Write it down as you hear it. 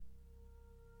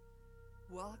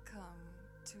Welcome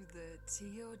to the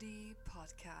TOD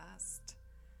podcast.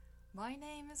 My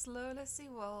name is Lola C.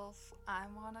 Wolf.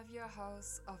 I'm one of your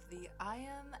hosts of the I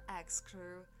Am X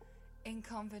crew in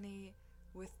company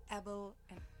with Abel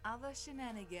and other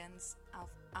shenanigans of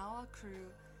our crew.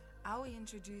 Are we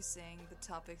introducing the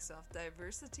topics of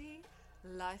diversity,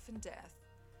 life and death?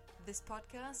 This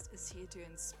podcast is here to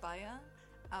inspire,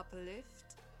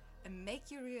 uplift, and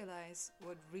make you realize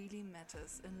what really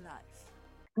matters in life.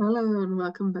 Hello and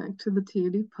welcome back to the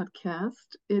TOD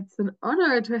podcast. It's an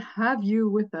honor to have you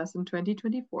with us in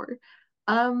 2024.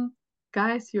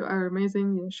 Guys, you are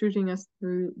amazing. You're shooting us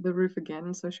through the roof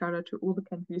again. So shout out to all the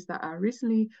countries that are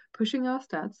recently pushing our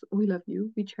stats. We love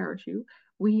you. We cherish you.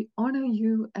 We honor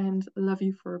you and love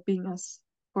you for being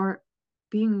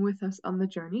with us on the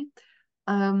journey.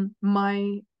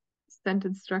 My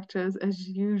sentence structure is, as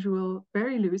usual,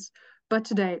 very loose. But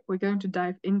today we're going to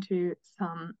dive into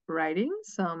some writing,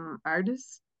 some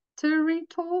artistry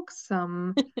talk,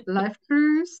 some life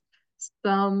truths,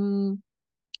 some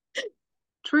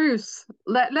truths.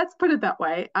 Let's put it that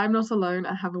way. I'm not alone.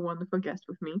 I have a wonderful guest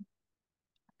with me.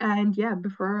 And yeah,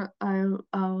 before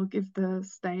I'll give the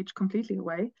stage completely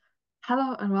away.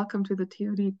 Hello and welcome to the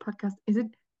TOD podcast. Is it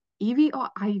Evie or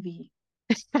Ivy?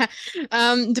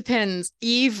 Depends.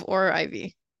 Eve or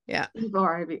Ivy. Yeah. Eve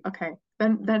or Ivy. Okay.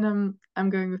 Then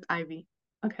I'm going with Ivy.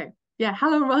 Okay. Yeah.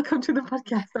 Hello and welcome to the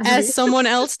podcast, Ivy. As someone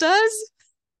else does.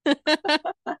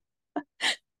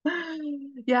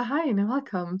 Yeah, hi and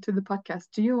welcome to the podcast.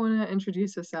 Do you want to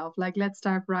introduce yourself? Like, let's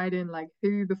dive right in. Like,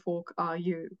 who the fork are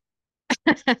you?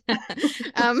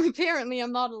 Apparently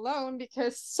I'm not alone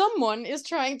because someone is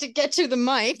trying to get to the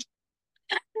mic.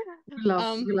 We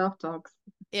love dogs.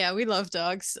 Yeah, we love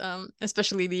dogs,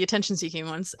 especially the attention-seeking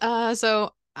ones. So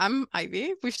I'm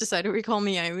Ivy. We've decided we call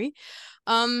me Ivy.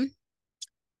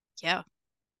 Yeah.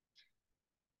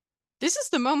 This is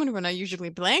the moment when I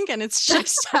usually blank and it's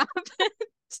just happened.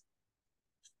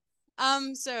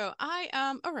 So I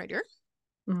am a writer.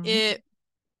 Mhm.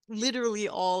 Literally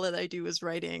all that I do is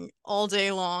writing all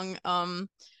day long.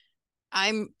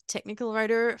 I'm technical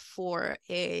writer for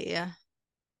a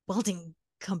welding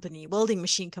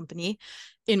machine company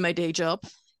in my day job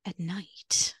at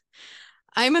night.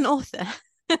 I'm an author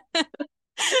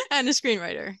and a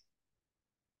screenwriter.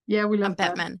 Yeah, we love I'm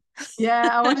Batman. Yeah,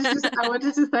 I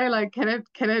wanted to say, like, can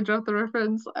I drop the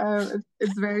reference?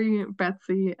 It's very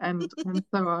Betsy and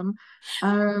so on.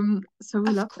 So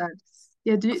we love that.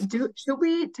 Yeah, should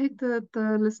we take the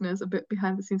listeners a bit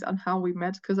behind the scenes on how we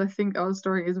met? Because I think our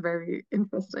story is very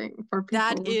interesting for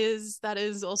people. That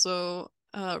is also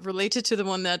related to the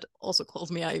one that also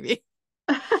called me Ivy.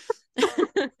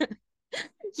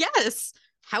 Yes,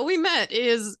 how we met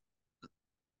is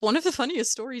one of the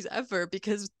funniest stories ever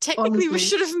because technically Honestly. we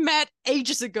should have met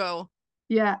ages ago.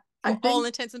 Yeah, For all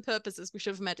intents and purposes, we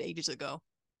should have met ages ago.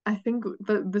 I think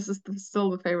that this is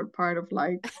still the favorite part of,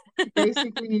 like,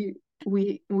 basically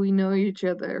we know each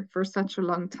other for such a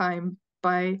long time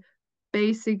by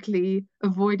basically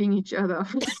avoiding each other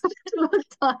for such a long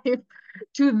time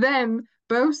to then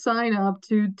both sign up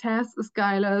to Tess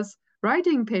Skylar's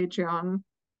writing Patreon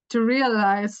to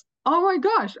realize, oh my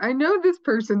gosh, I know this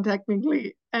person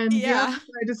technically. And the other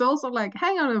side is also like,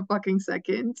 hang on a fucking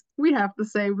second. We have the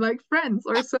same, like, friends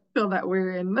or circle that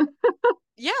we're in.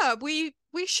 Yeah, we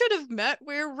should have met.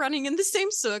 We're running in the same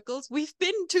circles. We've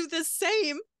been to the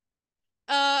same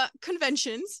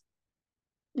conventions.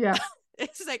 Yeah.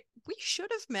 It's like, we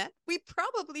should have met. We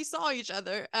probably saw each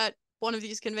other at one of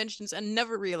these conventions and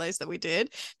never realized that we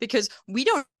did because we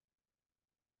don't.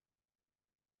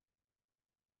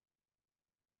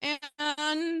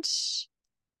 And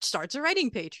starts a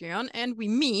writing Patreon and we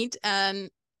meet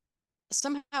and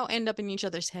somehow end up in each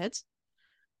other's heads.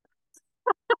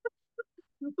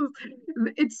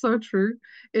 It's so true.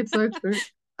 It's so true.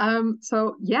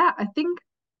 So yeah, I think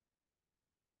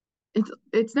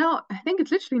it's now, I think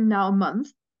it's literally now a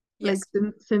month, yes.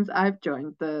 like since I've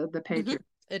joined the Patreon. Mm-hmm.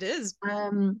 It is.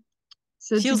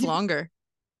 So feels longer.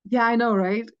 Yeah, I know,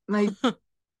 right? Like, to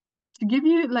give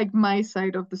you, like, my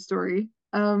side of the story.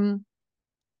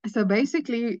 So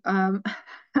basically, I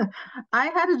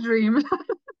had a dream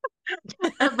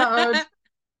about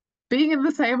being in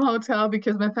the same hotel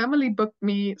because my family booked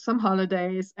me some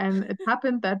holidays, and it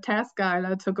happened that Tess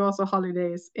Skylar took also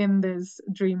holidays in this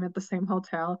dream at the same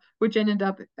hotel, which ended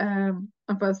up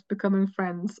of us becoming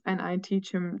friends. And I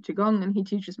teach him qigong, and he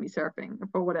teaches me surfing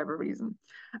for whatever reason.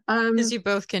 Because you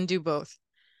both can do both.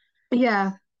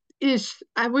 Yeah, ish.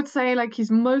 I would say, like,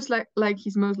 he's most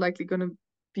likely gonna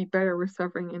be better with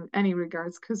surfing in any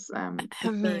regards because I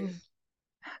mean,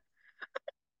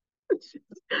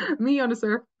 Me on a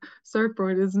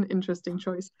surfboard is an interesting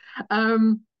choice.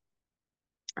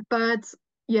 But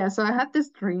yeah, so I had this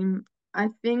dream. I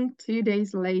think 2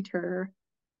 days later,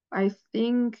 I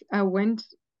think I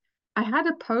had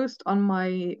a post on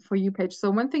my For You page. So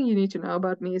one thing you need to know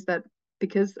about me is that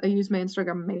because I use my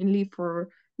Instagram mainly for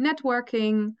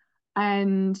networking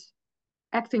and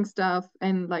acting stuff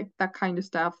and like that kind of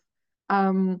stuff,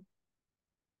 um,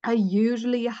 I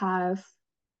usually have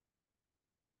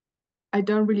I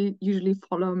don't really usually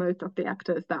follow most of the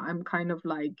actors that I'm kind of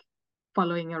like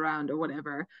following around or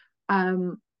whatever.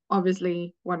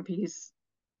 Obviously One Piece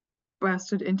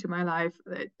bursted into my life.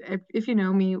 If you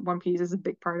know me, One Piece is a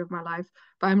big part of my life,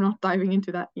 but I'm not diving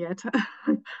into that yet.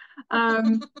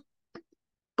 Um,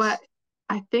 but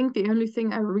I think the only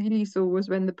thing I really saw was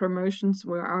when the promotions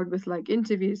were out with like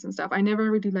interviews and stuff. I never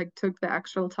really like took the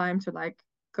actual time to like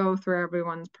go through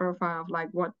everyone's profile of like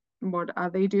what are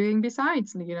they doing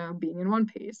besides, being in One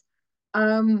Piece.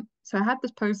 So I had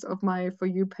this post of my For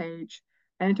You page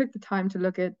and I took the time to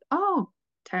look at, oh,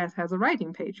 Taz has a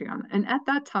writing Patreon. And at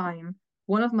that time,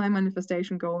 one of my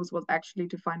manifestation goals was actually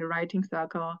to find a writing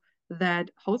circle that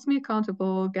holds me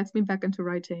accountable, gets me back into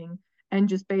writing, and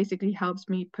just basically helps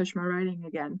me push my writing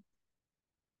again.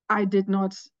 I did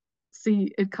not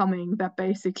see it coming that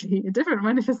basically a different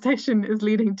manifestation is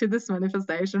leading to this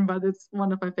manifestation, but it's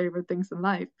one of my favorite things in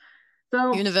life.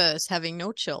 So Universe having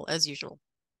no chill as usual.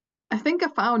 I think I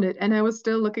found it and I was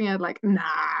still looking at like, nah,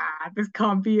 this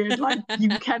can't be it. Like you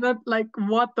cannot like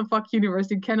what the fuck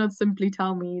universe? You cannot simply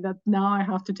tell me that now I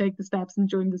have to take the steps and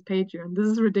join this Patreon. This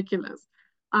is ridiculous.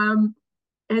 Um,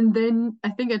 and then I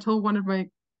think I told one of my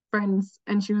friends,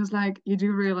 and she was like, you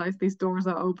do realize these doors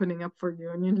are opening up for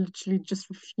you, and you're literally just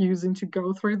refusing to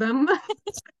go through them.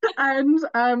 And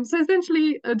so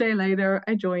essentially, a day later,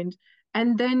 I joined.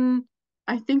 And then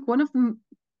I think one of them,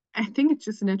 I think it's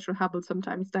just a natural habit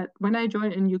sometimes that when I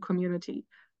join a new community,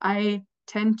 I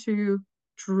tend to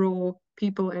draw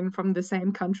people in from the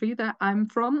same country that I'm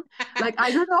from. Like,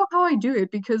 I don't know how I do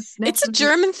it because It's a naturally,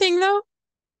 German thing though.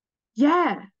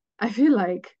 yeah, I feel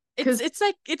like, because It's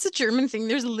like it's a German thing.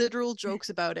 There's literal jokes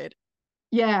about it.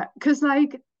 yeah, because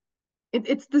like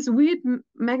it's this weird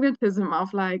magnetism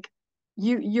of like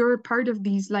you're part of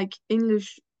these like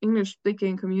English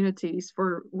speaking communities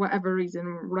for whatever reason,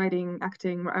 writing,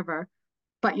 acting, whatever,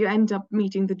 but you end up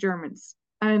meeting the Germans.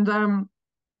 And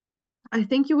I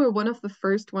think you were one of the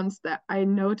first ones that I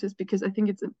noticed because I think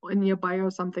it's in your bio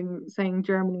something saying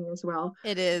Germany as well.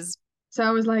 It is. So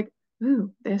I was like,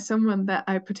 ooh, there's someone that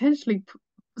I potentially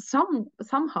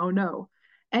somehow know.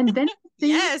 And then I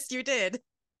think Yes, you did.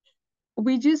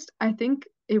 I think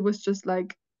it was just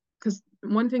like, because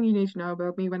one thing you need to know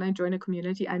about me, when I join a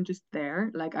community, I'm just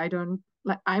there. Like, I don't,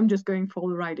 like, I'm just going full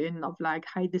right in of like,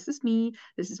 hi, this is me,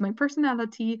 this is my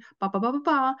personality, ba ba ba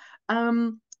ba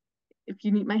ba. If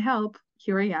you need my help,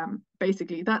 here I am.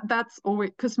 Basically, that's always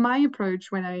because my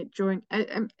approach when I join,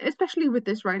 especially with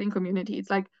this writing community, it's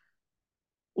like,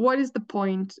 what is the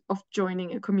point of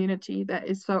joining a community that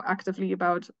is so actively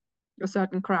about a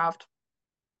certain craft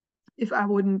if I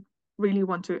wouldn't really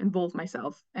want to involve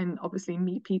myself and obviously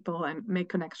meet people and make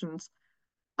connections.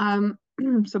 Um,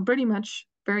 so pretty much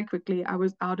very quickly I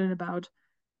was out and about.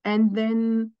 And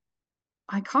then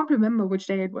I can't remember which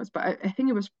day it was, but I think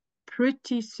it was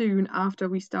pretty soon after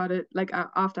we started, like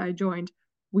after I joined,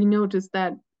 we noticed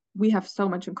that we have so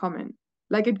much in common.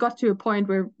 Like it got to a point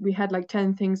where we had like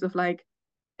 10 things of like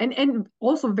and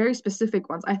also very specific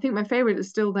ones. I think my favorite is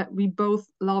still that we both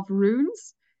love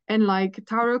runes and like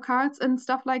tarot cards and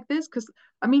stuff like this. Because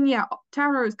I mean, yeah,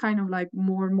 tarot is kind of like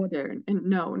more modern and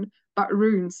known, but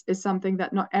runes is something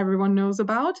that not everyone knows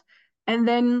about. And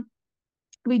then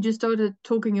we just started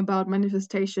talking about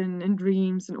manifestation and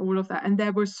dreams and all of that. And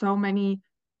there were so many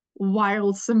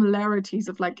wild similarities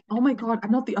of like, oh my God,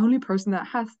 I'm not the only person that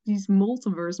has these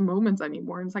multiverse moments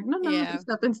anymore. And it's like, no, no, Yeah. this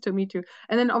happens to me too.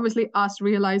 And then obviously us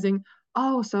realizing,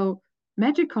 oh, so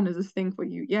MagicCon is a thing for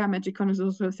you. Yeah, MagicCon is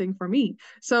also a thing for me.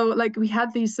 So like we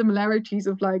had these similarities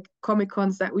of like Comic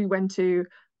Cons that we went to,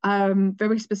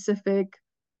 very specific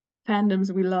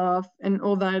fandoms we love and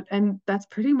all that. And that's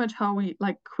pretty much how we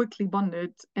like quickly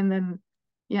bonded. And then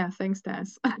yeah, thanks,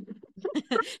 Tess.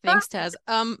 Thanks, Taz.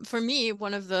 For me,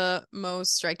 one of the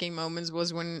most striking moments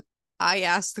was when I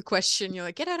asked the question, you're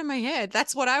like, get out of my head.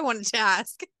 That's what I wanted to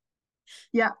ask.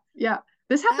 Yeah, yeah.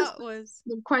 This happens That was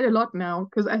quite a lot now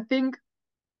because I think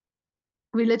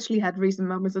we literally had recent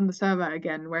moments in the server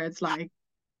again where it's like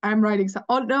I'm writing so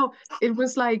oh no, it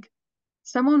was like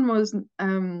someone was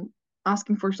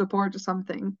asking for support or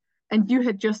something and you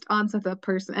had just answered that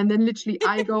person and then literally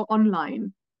I go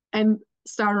online and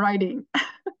start writing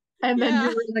And then you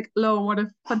Yeah. were like, Lo, what a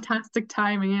fantastic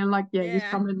timing. And like, yeah, you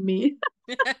Yeah. summoned me.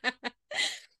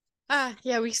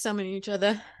 Yeah, we summon each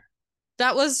other.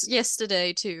 That was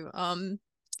yesterday too.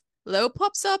 Lo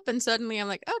pops up and suddenly I'm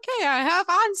like, okay, I have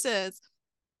answers.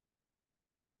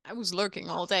 I was lurking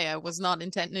all day. I was not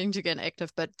intending to get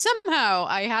active, but somehow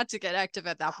I had to get active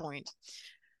at that point.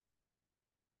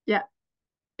 Yeah,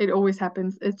 it always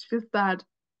happens. It's just that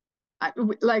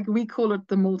like we call it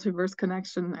the multiverse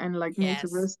connection and like Yes.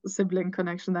 multiverse sibling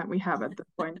connection that we have at this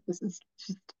point. This is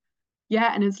just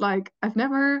yeah, and it's like I've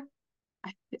never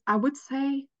I I would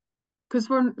say because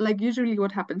for like usually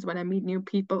what happens when I meet new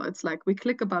people, it's like we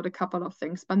click about a couple of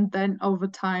things, but then over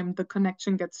time the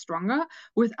connection gets stronger.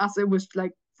 With us, it was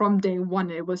like from day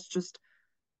one, it was just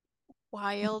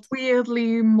Wild.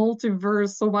 weirdly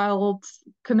multiverse, wild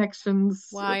connections.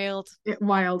 Wild.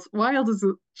 Wild is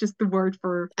just the word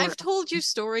for I've told you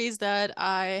stories that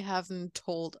I haven't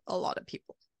told a lot of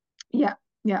people. yeah,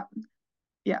 yeah,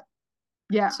 yeah,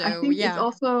 yeah. I So think it's yeah,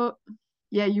 also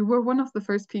yeah, you were one of the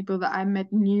first people that I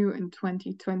met new in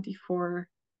 2024,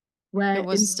 it where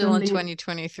was still in instantly,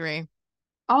 2023.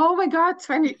 oh my God,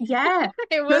 20, yeah,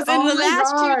 It was in oh the my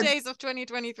last few God, days of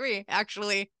 2023,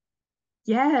 actually.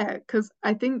 yeah, because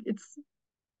I think it's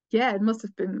yeah, it must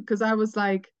have been because I was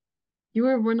like, you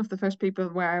were one of the first people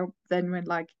where I then went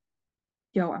like,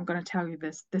 yo, I'm gonna tell you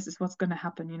this. This is what's gonna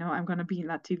happen. You know, I'm gonna be in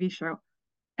that TV show.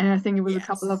 And I think it was a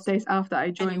couple of Yes. days after I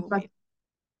And you joined, will but be.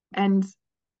 and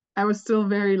I was still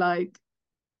very like,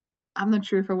 I'm not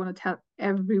sure if I want to tell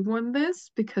everyone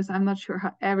this because I'm not sure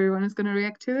how everyone is gonna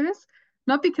react to this.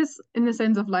 Not because in the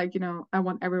sense of like, you know, I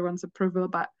want everyone's approval,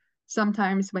 but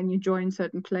sometimes when you join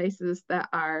certain places that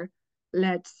are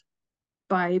led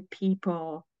by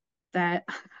people that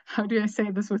how do I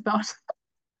say this without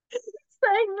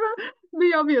saying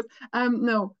the obvious?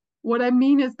 No, what I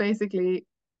mean is basically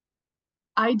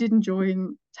I didn't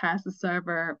join Taz's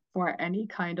server for any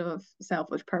kind of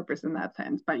selfish purpose in that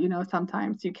sense. But you know,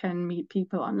 sometimes you can meet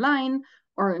people online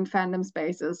or in fandom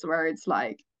spaces where it's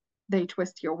like they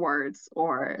twist your words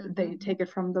or Mm-hmm. they take it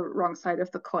from the wrong side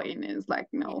of the coin. Is like,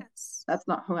 no, Yes. that's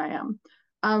not who I am.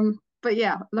 But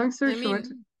yeah, long story I short,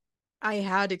 mean, I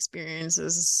had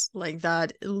experiences like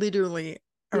that literally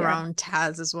yeah. around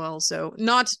Taz as well. So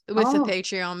not with the Oh,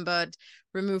 Patreon, but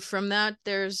removed from that,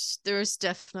 there's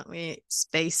definitely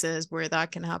spaces where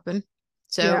that can happen.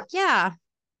 yeah. So yeah,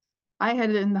 I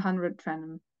had it in the 100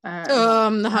 fandom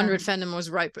once. the 100 fandom was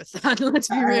ripe with that. Let's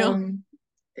be real. Um,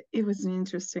 it was an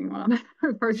interesting one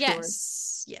for sure.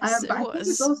 Yes, yes, But it I think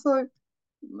it's was. also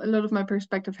a lot of my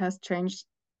perspective has changed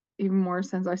even more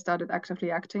since I started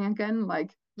actively acting again.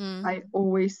 Like Mm, I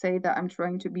always say that I'm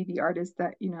trying to be the artist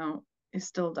that, you know, is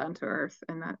still down to earth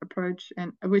in that approach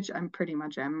and which I'm pretty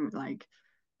much am like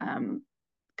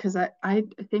because I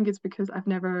think it's because I've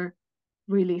never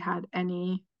really had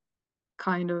any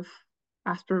kind of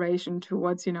aspiration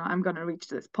towards, you know, I'm gonna reach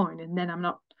this point and then I'm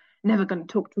not never gonna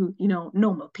talk to, you know,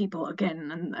 normal people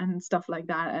again and stuff like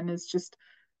that. And it's just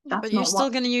yeah, but that's you're not what still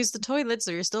gonna use the toilet,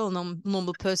 so you're still a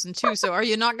normal person too. So are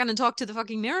you not gonna talk to the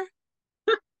fucking mirror?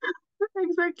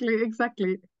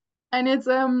 exactly. And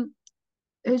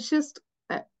it's just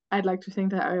I'd like to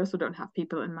think that I also don't have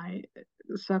people in my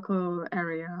circle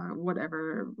area,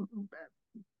 whatever,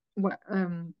 what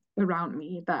around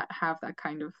me that have that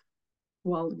kind of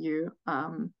worldview,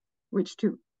 which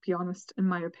to be honest, in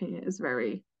my opinion, is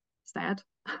very sad.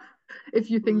 If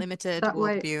you think Limited that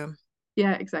way, worldview.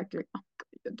 yeah, exactly. Oh, God,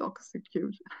 the dog is so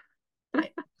cute.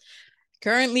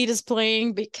 Currently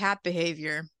displaying big cat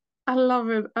behavior. I love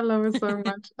it. I love it so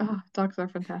much. Oh, dogs are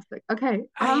fantastic. Okay,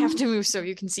 I have to move so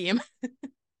you can see him.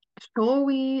 shall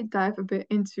we dive a bit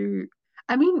into,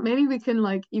 I mean, maybe we can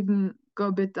like even go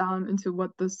a bit down into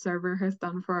what the server has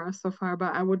done for us so far,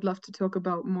 but I would love to talk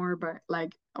about more about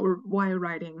like or why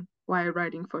writing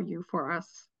for you, for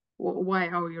us, why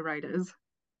are we writers?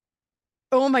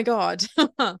 Oh my God.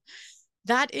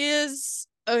 That is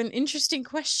an interesting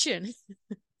question.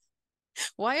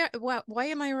 Why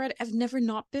am I right? I've never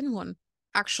not been one,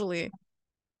 actually.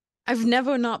 I've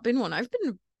never not been one. I've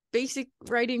been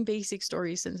writing basic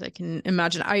stories since I can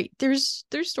imagine. There's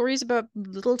stories about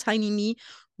little tiny me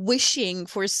wishing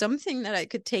for something that I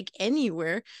could take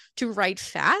anywhere to write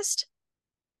fast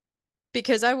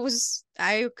because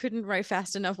I couldn't write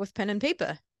fast enough with pen and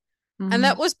paper. And Hmm.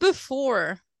 that was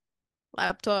before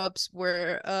laptops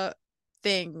were a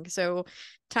thing. So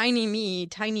tiny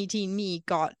teen me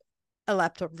got a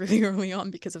laptop really early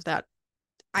on because of that.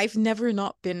 I've never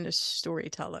not been a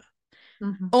storyteller.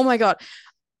 Hmm. Oh my God.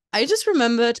 I just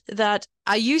remembered that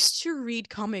I used to read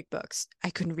comic books. I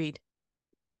couldn't read.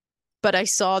 But I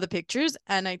saw the pictures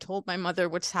and I told my mother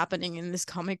what's happening in this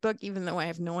comic book, even though I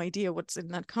have no idea what's in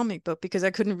that comic book because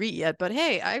I couldn't read yet. But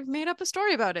hey, I've made up a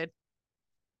story about it.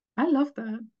 I love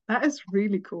that. That is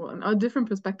really cool and a different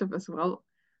perspective as well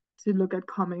to look at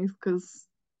comics because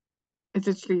it's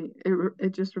actually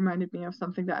it just reminded me of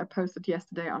something that I posted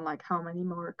yesterday on like how many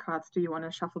more cards do you want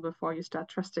to shuffle before you start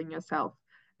trusting yourself?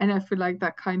 And I feel like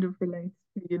that kind of relates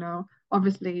to,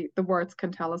 obviously the words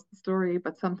can tell us the story,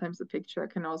 but sometimes the picture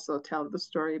can also tell the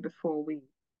story before we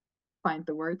find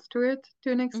the words to it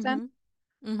to an extent.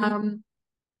 Mm-hmm. Mm-hmm. Um,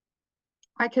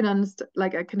 I can understand,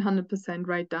 like I can 100%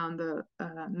 write down the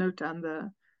note down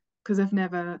the because I've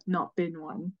never not been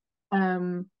one.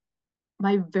 Um,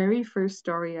 my very first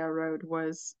story I wrote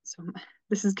was some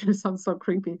this is gonna sound so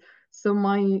creepy. So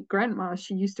my grandma,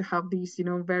 she used to have these,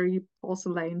 very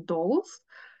porcelain dolls,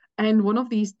 and one of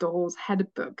these dolls had a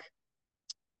book.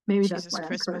 Maybe that's Jesus why I'm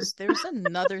Christmas. cursed. There's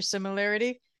another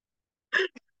similarity.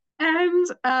 And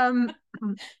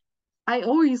I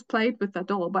always played with that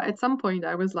doll, but at some point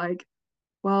I was like,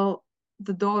 well,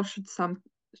 the doll should some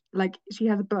like she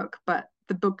has a book, but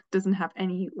the book doesn't have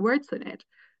any words in it.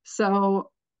 So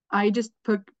I just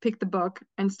picked the book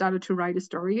and started to write a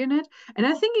story in it. And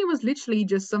I think it was literally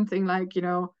just something like,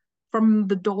 from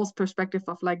the doll's perspective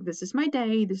of like, this is my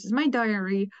day, this is my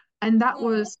diary. And that Oh.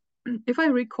 was, if I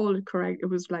recall it correct, it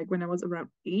was like when I was around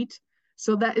 8.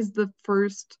 So that is the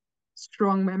first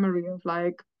strong memory of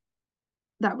like,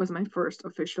 that was my first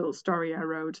official story I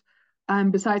wrote.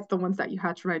 Besides the ones that you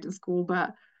had to write in school,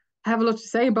 but I have a lot to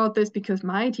say about this because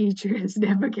my teachers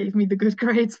never gave me the good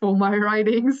grades for my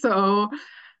writing. So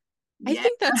I yeah.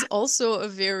 think that's also a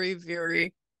very,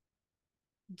 very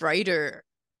brighter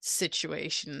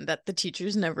situation that the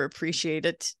teachers never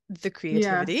appreciated the Yeah.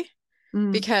 creativity.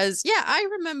 Mm. Because, yeah, I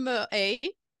remember A,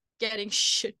 getting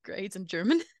shit grades in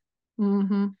German,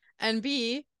 Hmm. and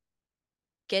B,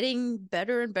 getting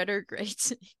better and better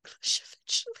grades in English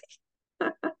eventually.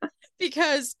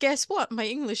 Because guess what? My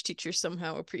English teacher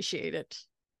somehow appreciated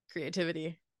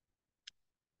creativity.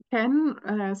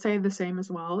 Can say the same as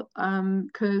well.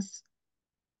 Because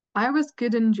I was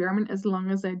good in German as long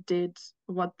as I did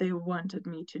what they wanted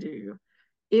me to do.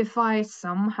 If I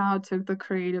somehow took the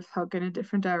creative hook in a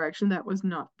different direction that was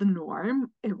not the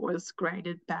norm, it was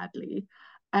graded badly.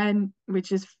 And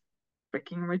which is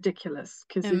freaking ridiculous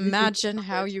because if you think Imagine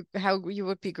about it, how you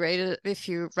would be graded if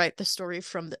you write the story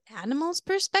from the animal's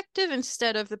perspective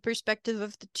instead of the perspective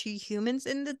of the two humans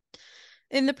in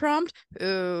the prompt.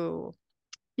 Oh,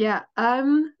 yeah,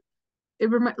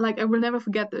 like I will never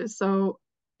forget this. So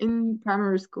in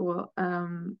primary school,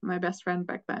 my best friend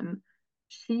back then,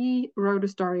 she wrote a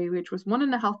story which was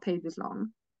 1.5 pages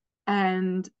long,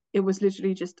 and it was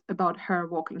literally just about her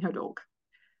walking her dog.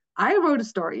 I wrote a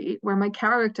story where my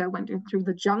character went into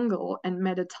the jungle and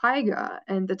met a tiger,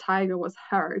 and the tiger was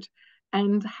hurt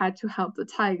and had to help the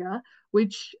tiger,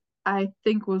 which I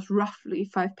think was roughly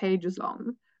 5 pages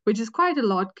long, which is quite a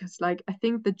lot because, like, I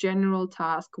think the general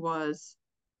task was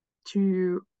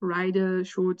to write a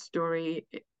short story,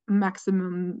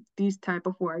 maximum these type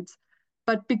of words.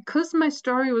 But because my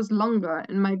story was longer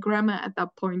and my grammar at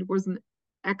that point wasn't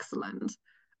excellent,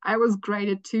 I was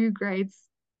graded 2 grades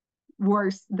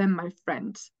worse than my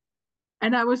friend.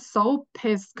 And I was so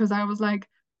pissed because I was like,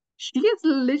 she has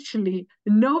literally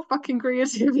no fucking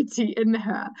creativity in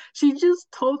her. She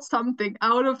just told something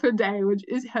out of her day, which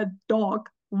is her dog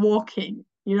walking,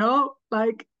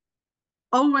 Like,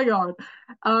 oh my God.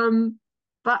 Um,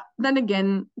 but then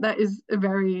again, that is a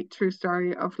very true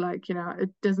story of like, it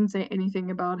doesn't say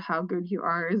anything about how good you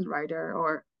are as a writer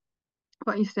or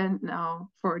what you stand now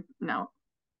for now,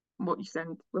 what you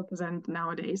stand represent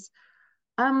nowadays.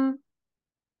 Um,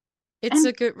 it's and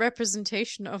a good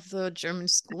representation of the German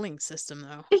schooling system,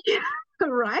 though. yeah,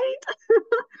 right?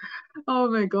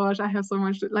 Oh my gosh, I have so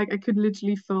much like I could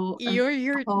literally fill a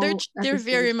You're whole they're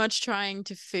very episode. much trying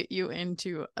to fit you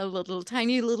into a little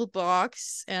tiny little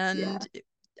box, Yeah, and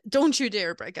don't you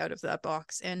dare break out of that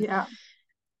box. And yeah,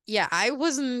 yeah, I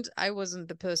wasn't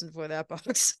the person for that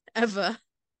box ever.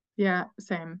 yeah,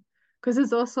 same. Because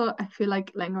it's also I feel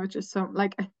like language is so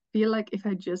like I feel like if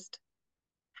I just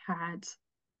had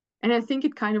and I think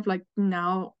it kind of like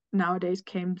nowadays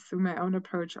came through my own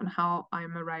approach on how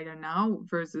I'm a writer now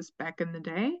versus back in the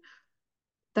day,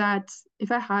 that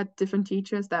if I had different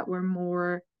teachers that were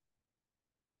more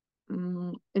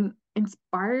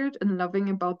inspired and loving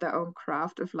about their own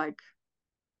craft of like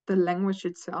the language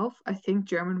itself, I think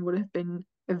German would have been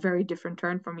a very different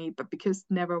turn for me. But because it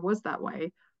never was that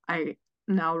way, I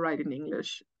now write in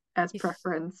English as If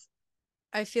preference.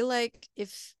 I feel like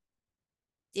if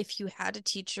you had a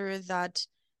teacher that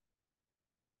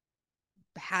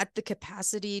had the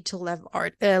capacity to let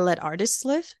artists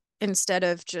live instead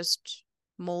of just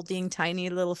molding tiny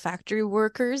little factory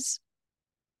workers.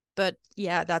 But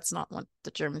yeah, that's not what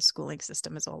the German schooling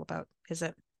system is all about, is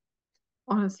it?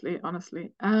 Honestly.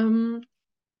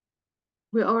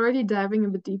 We're already diving a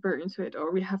bit deeper into it,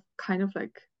 or we have kind of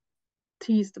like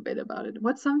teased a bit about it.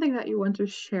 What's something that you want to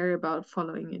share about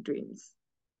following your dreams?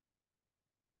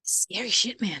 Scary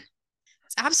shit, man.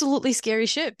 It's absolutely scary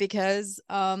shit because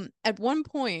at one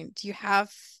point you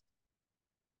have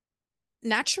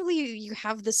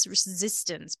this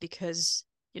resistance because,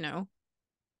 you know,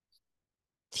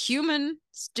 humans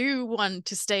do want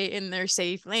to stay in their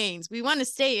safe lanes. We want to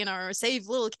stay in our safe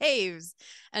little caves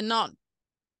and not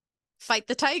fight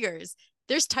the tigers.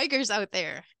 There's tigers out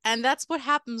there. And that's what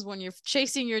happens when you're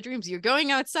chasing your dreams. You're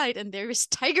going outside and there's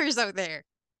tigers out there.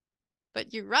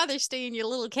 But you'd rather stay in your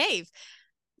little cave.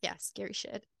 Yeah, scary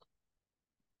shit.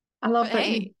 I love But that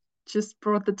you hey, just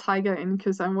brought the tiger in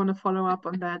because I want to follow up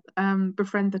on that.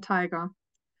 Befriend the tiger.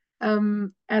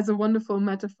 As a wonderful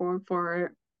metaphor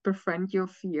for befriend your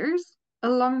fears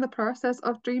along the process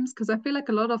of dreams, because I feel like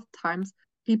a lot of times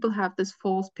people have this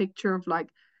false picture of like,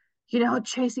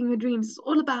 chasing your dreams is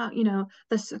all about,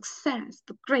 the success,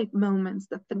 the great moments,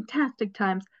 the fantastic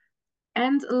times.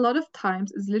 And a lot of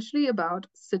times it's literally about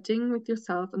sitting with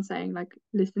yourself and saying, like,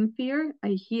 listen, fear, I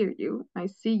hear you, I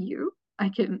see you, I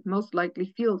can most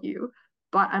likely feel you,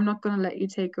 but I'm not going to let you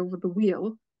take over the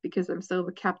wheel because I'm still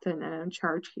the captain and I'm in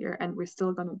charge here, and we're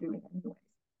still going to do it anyway.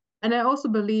 And I also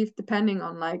believe, depending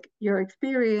on like your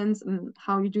experience and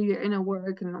how you do your inner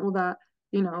work and all that,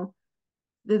 you know,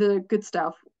 the good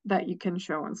stuff that you can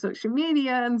show on social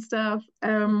media and stuff,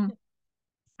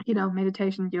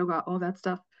 meditation, yoga, all that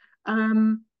stuff.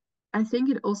 Um, I think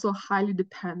it also highly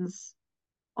depends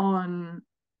on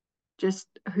just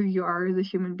who you are as a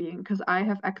human being. Because I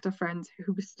have actor friends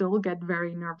who still get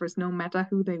very nervous no matter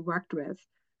who they worked with.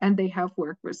 And they have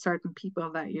worked with certain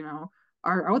people that,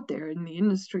 are out there in the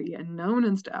industry and known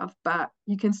and stuff. But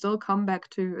you can still come back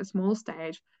to a small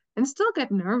stage and still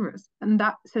get nervous. And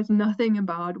that says nothing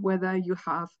about whether you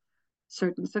have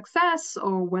certain success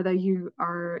or whether you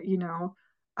are, just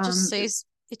um, says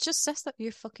it just says that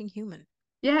you're fucking human.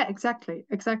 yeah, exactly.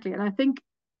 And I think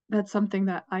that's something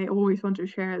that I always want to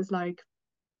share is like,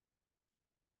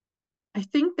 I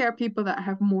think there are people that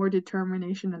have more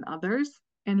determination than others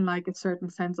in like a certain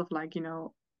sense of like,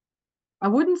 I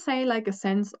wouldn't say like a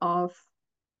sense of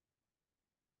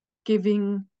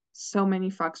giving so many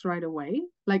fucks right away,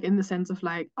 like in the sense of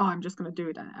like, oh, I'm just gonna do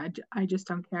it. I just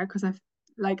don't care because I've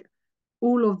like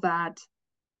all of that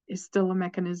is still a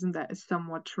mechanism that is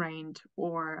somewhat trained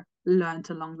or learned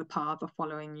along the path of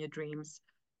following your dreams.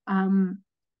 Um,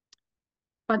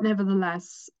 but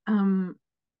nevertheless,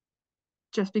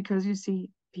 just because you see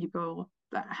people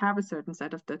that have a certain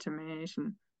set of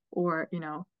determination or,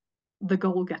 the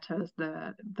goal getters,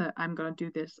 the I'm gonna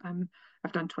do this,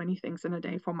 I've done 20 things in a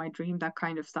day for my dream, that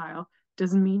kind of style,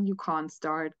 doesn't mean you can't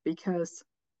start because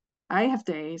I have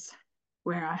days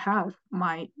where I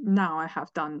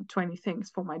have done 20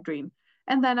 things for my dream.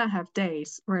 And then I have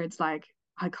days where it's like,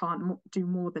 I can't do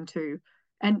more than two.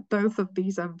 And both of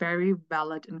these are very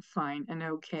valid and fine and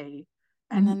okay.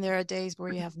 And then And there are days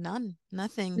where you have nothing,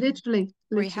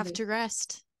 where you have literally, to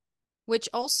rest, which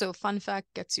also, fun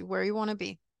fact, gets you where you want to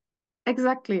be.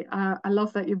 exactly. I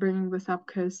love that you're bringing this up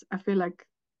because I feel like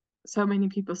so many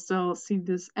people still see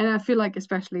this, and I feel like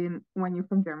especially when you're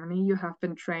from Germany, you have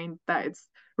been trained that it's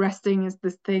resting is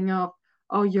this thing of,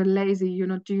 oh, you're lazy, you're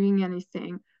not doing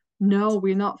anything. No,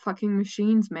 we're not fucking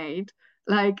machines, mate.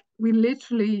 Like we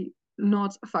literally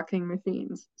not fucking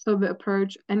machines. So the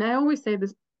approach, and I always say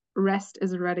this, rest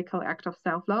is a radical act of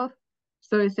self-love.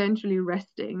 So essentially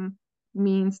resting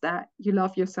means that you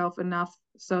love yourself enough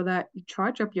so that you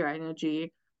charge up your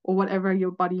energy or whatever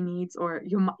your body needs or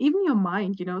even your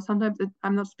mind. Sometimes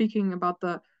I'm not speaking about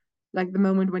the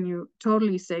moment when you're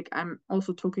totally sick. I'm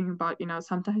also talking about,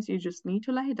 sometimes you just need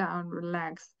to lay down,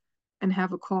 relax, and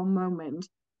have a calm moment.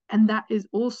 And that is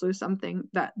also something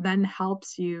that then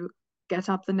helps you get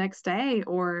up the next day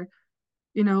or,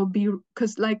 be,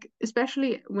 because like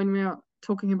especially when we're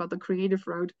talking about the creative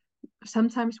road,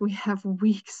 sometimes we have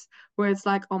weeks where it's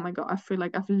like, oh my God, I feel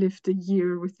like I've lived a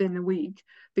year within a week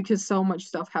because so much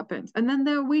stuff happens. And then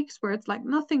there are weeks where it's like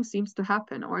nothing seems to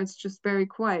happen or it's just very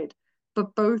quiet.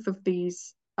 But both of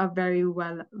these are very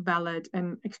well valid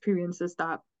and experiences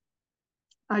that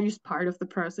are just part of the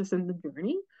process and the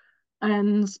journey.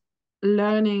 And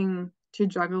learning to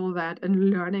juggle that and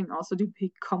learning also to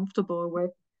be comfortable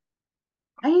with,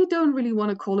 I don't really want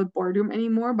to call it boredom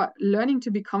anymore, but learning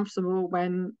to be comfortable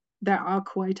when there are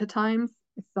quieter times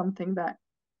is something that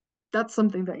that's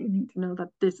something that you need to know, that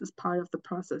this is part of the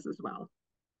process as well.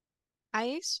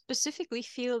 I specifically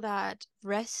feel that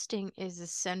resting is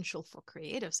essential for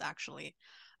creatives, actually,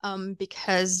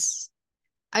 because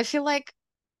I feel like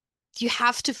you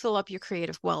have to fill up your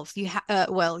creative wealth. You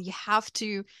have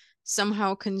to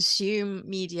somehow consume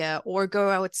media or go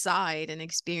outside and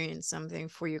experience something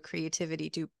for your creativity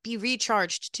to be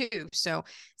recharged too. So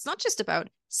it's not just about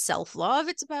self-love,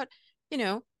 it's about,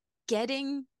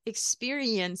 getting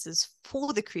experiences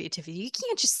for the creativity. You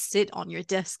can't just sit on your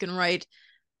desk and write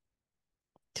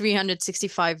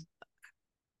 365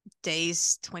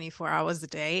 days, 24 hours a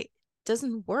day. It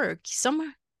doesn't work.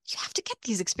 You have to get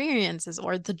these experiences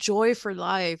or the joy for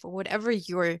life or whatever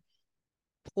you're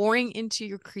pouring into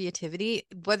your creativity,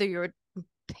 whether you're a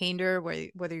painter,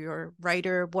 whether you're a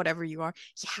writer, whatever you are,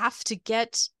 you have to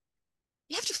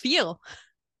feel.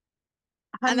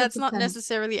 And that's not 100%.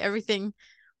 necessarily everything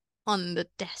on the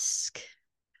desk.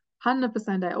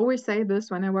 100%. I always say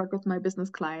this when I work with my business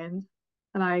clients.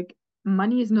 Like,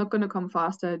 money is not going to come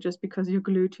faster just because you're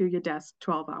glued to your desk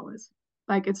 12 hours.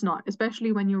 Like, it's not,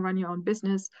 especially when you run your own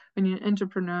business, when you're an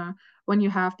entrepreneur, when you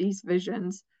have these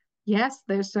visions. Yes,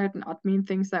 there's certain admin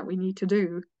things that we need to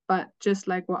do, but just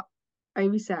like what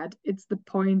Ivy said, it's the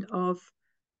point of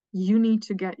you need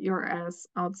to get your ass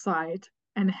outside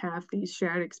and have these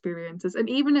shared experiences. And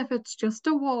even if it's just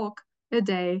a walk a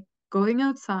day, going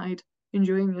outside,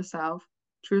 enjoying yourself,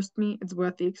 trust me, it's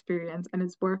worth the experience. And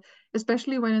it's worth,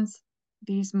 especially when it's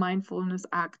these mindfulness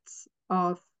acts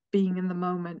of being in the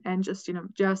moment and just,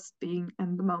 just being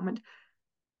in the moment.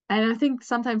 And I think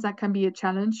sometimes that can be a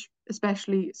challenge,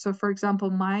 especially. So, for example,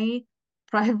 my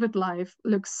private life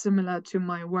looks similar to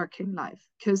my working life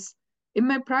because in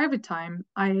my private time,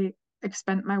 I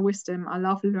expend my wisdom. I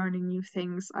love learning new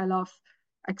things. I love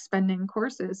expanding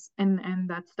courses and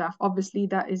that stuff. Obviously,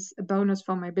 that is a bonus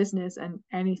for my business and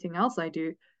anything else I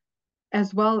do,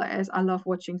 as well as I love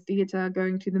watching theater,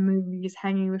 going to the movies,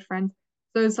 hanging with friends.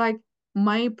 So it's like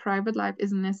my private life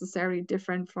isn't necessarily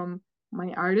different from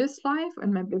my artist life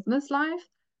and my business life,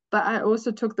 but I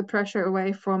also took the pressure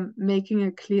away from making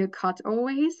a clear cut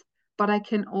always. But I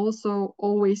can also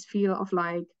always feel of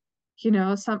like,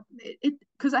 some it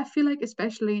because I feel like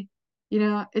especially,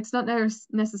 it's not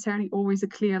necessarily always a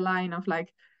clear line of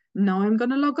like, no, I'm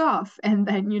gonna log off and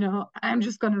then, I'm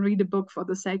just gonna read a book for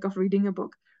the sake of reading a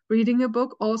book. Reading a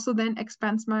book also then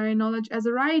expands my knowledge as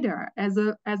a writer, as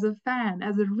a fan,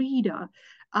 as a reader.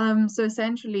 So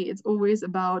essentially it's always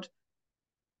about,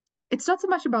 it's not so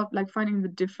much about like finding the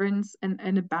difference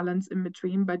and a balance in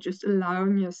between, but just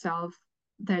allowing yourself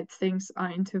that things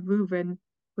are interwoven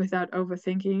without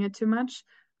overthinking it too much.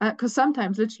 Because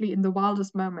sometimes, literally in the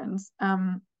wildest moments,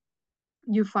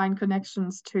 you find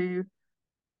connections to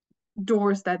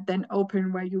doors that then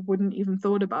open where you wouldn't even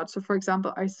thought about. So, for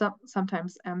example, I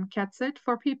sometimes cat sit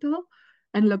for people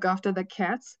and look after the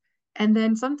cats. And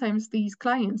then sometimes these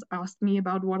clients ask me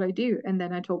about what I do, and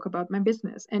then I talk about my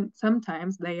business. And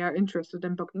sometimes they are interested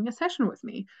in booking a session with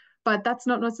me. But that's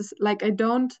not necessarily like I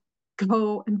don't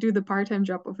go and do the part-time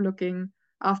job of looking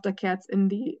after cats in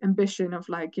the ambition of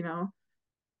like,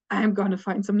 I'm going to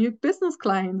find some new business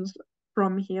clients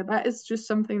from here. That is just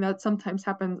something that sometimes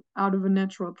happens out of a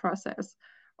natural process.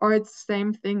 Or it's the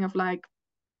same thing of like,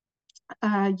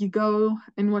 you go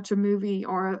and watch a movie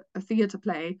or a theater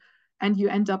play and you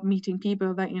end up meeting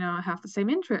people that, have the same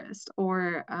interest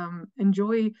or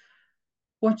enjoy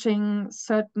watching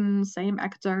certain same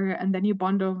actor and then you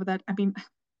bond over that. I mean,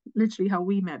 literally how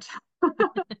we met.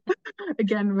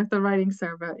 Again, with the writing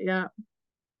server. Yeah.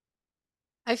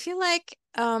 I feel like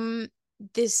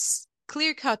this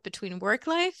clear cut between work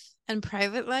life and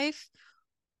private life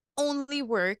only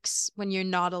works when you're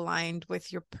not aligned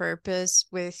with your purpose,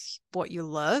 with what you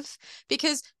love,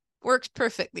 because works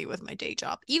perfectly with my day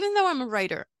job. Even though I'm a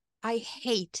writer, I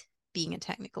hate being a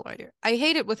technical writer. I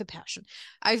hate it with a passion.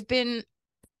 I've been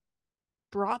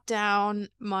brought down.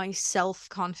 My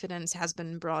self-confidence has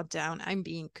been brought down. I'm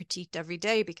being critiqued every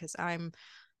day because I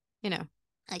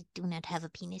do not have a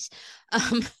penis.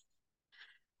 Um,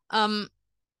 um,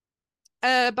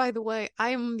 by the way,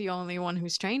 I'm the only one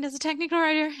who's trained as a technical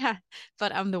writer,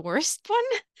 but I'm the worst one.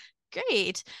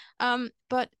 Great.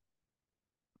 But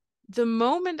the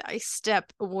moment I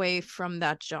step away from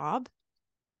that job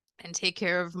and take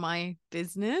care of my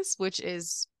business, which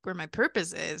is where my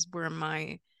purpose is, where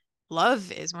my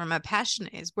love is, where my passion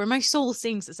is, where my soul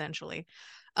sings, essentially,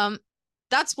 um,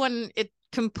 that's when it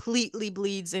completely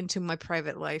bleeds into my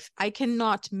private life. I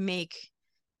cannot make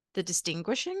the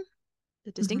distinction,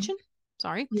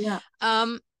 sorry. Yeah.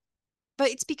 But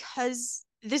it's because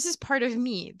this is part of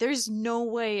me. There's no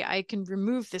way I can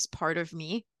remove this part of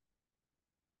me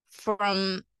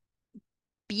from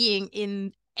being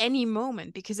in any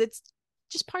moment because it's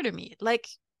just part of me. Like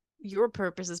your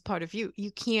purpose is part of you.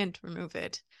 You can't remove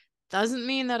it. Doesn't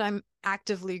mean that I'm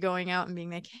actively going out and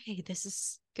being like, hey, this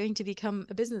is going to become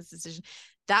a business decision.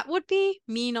 That would be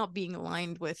me not being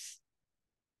aligned with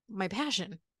my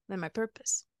passion and my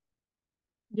purpose.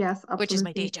 Yes, which is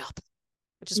my day absolutely. job,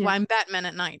 which is Yeah. why I'm Batman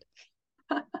at night.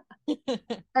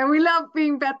 And we love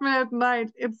being Batman at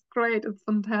night. It's great. It's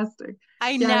fantastic.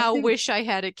 I Yeah, I now think wish I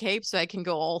had a cape so I can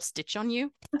go all Stitch on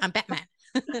you. I'm Batman.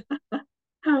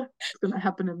 it's gonna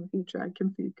happen in the future. I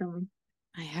can see it coming.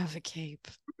 I have a cape.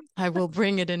 I will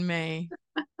bring it in May.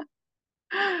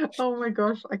 Oh my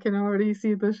gosh, I can already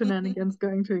see the shenanigans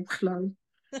going to explode.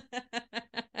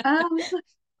 Um,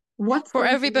 what's For going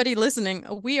to? everybody listening,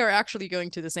 we are actually going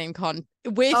to the same con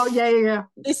with Oh yeah.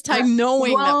 this Uh, time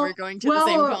knowing that we're well, going to the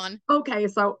same well. con. Okay,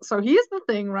 so here's the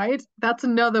thing, right? That's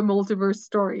another multiverse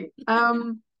story.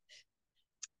 I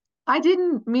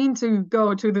didn't mean to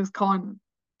go to this con,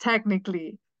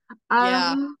 technically.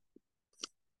 Yeah. Um,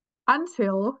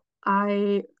 until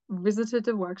I visited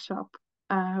a workshop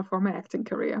for my acting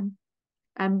career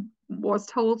and was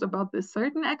told about this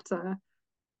certain actor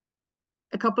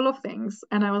a couple of things,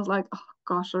 and I was like, oh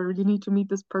gosh, I really need to meet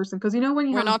this person because you know when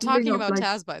you We're have a not feeling talking of about like,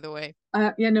 Taz, by the way.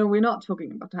 yeah, no, we're not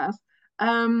talking about that.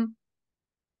 Um,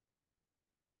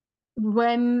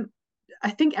 when I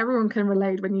think everyone can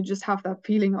relate when you just have that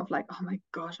feeling of like, oh my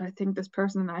gosh, I think this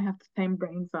person and I have the same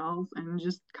brain cells and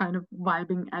just kind of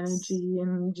vibing energy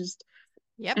and just,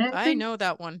 Yep, and I I think know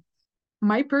that one.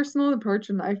 my personal approach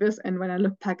in life is, and when I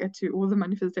look back at all the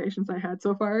manifestations I had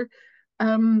so far,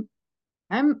 um,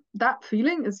 that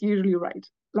feeling is usually right.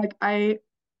 Like I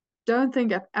don't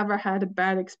think I've ever had a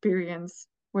bad experience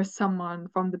with someone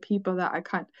from the people that I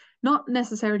can't not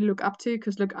necessarily look up to,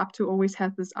 because look up to always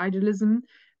has this idealism.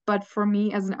 But for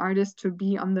me as an artist to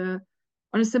be on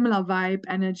a similar vibe,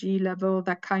 energy level,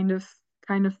 that kind of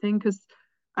thing. Because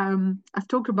I've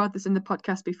talked about this in the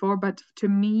podcast before, but to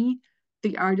me,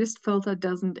 the artist filter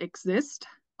doesn't exist.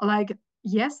 Like,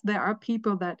 yes, there are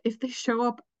people that if they show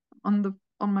up on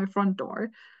my front door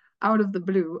out of the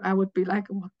blue, I would be like,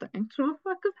 what the actual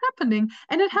fuck is happening?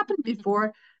 And it happened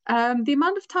before. The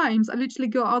amount of times I literally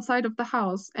go outside of the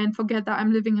house and forget that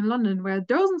I'm living in London, where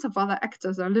dozens of other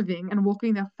actors are living and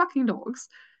walking their fucking dogs.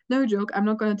 No joke, I'm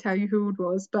not going to tell you who it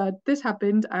was, but this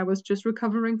happened. I was just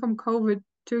recovering from COVID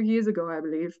 2 years ago, I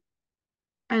believe.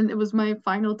 And it was my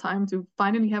final time to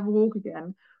finally have a walk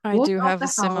again. I Walked do out have a the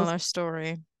house. similar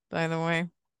story, by the way.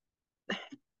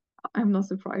 I'm not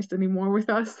surprised anymore with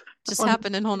us. Just On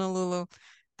happened in Honolulu,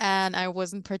 and I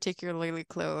wasn't particularly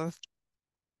clothed.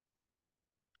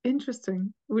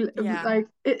 Interesting. Yeah. Like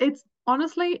it's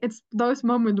honestly, it's those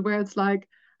moments where it's like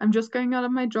I'm just going out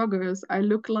of my joggers. I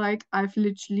look like I've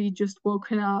literally just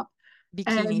woken up,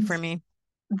 Bikini and for me.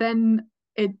 then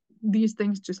it these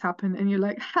things just happen, and you're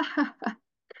like, ha, ha, ha,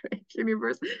 great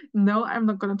universe. No, I'm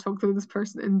not gonna talk to this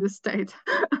person in this state.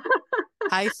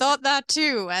 I thought that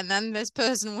too, and then this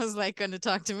person was like going to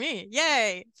talk to me.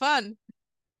 Yay, fun.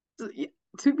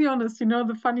 To be honest,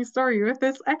 the funny story with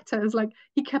this actor is like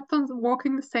he kept on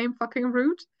walking the same fucking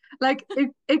route. Like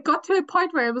it got to a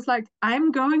point where it was like,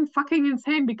 I'm going fucking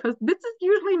insane because this is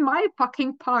usually my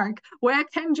fucking park where I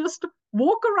can just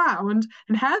walk around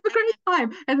and have a great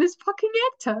time. And this fucking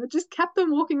actor just kept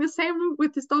on walking the same route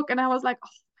with his dog. And I was like, oh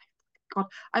my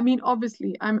God. I mean,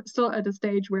 obviously, I'm still at a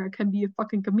stage where I can be a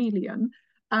fucking chameleon.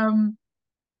 Um,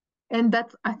 and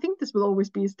that's, I think this will always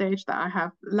be a stage that I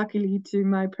have. Luckily to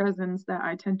my presence, that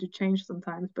I tend to change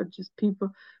sometimes, but just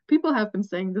people have been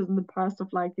saying this in the past of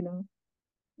like,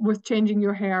 with changing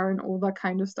your hair and all that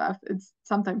kind of stuff, it's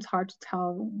sometimes hard to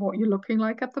tell what you're looking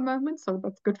like at the moment. So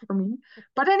that's good for me.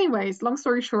 But anyways, long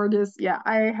story short is, yeah,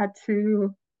 I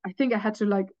think I had to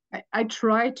like, I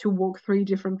tried to walk three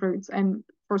different routes, and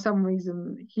for some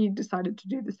reason he decided to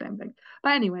do the same thing.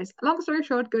 But anyways, long story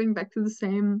short, going back to the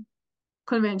same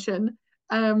convention.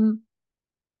 Um,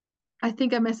 I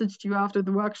think I messaged you after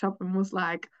the workshop and was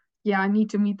like, yeah, I need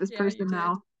to meet this Yeah, you person did.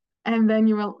 now. And then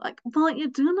you were like, well,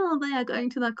 you do know they are going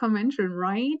to that convention,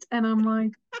 right? And I'm like,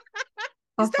 Is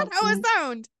oh, that fuck how I me.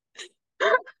 sound?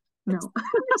 No. I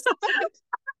sound-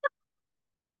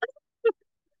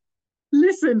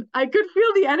 Listen, I could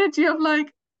feel the energy of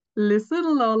like,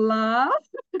 listen, Lola.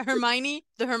 Hermione,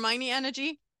 the Hermione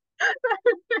energy.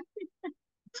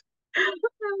 I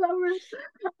love it.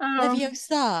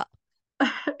 Leviosa.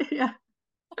 Yeah.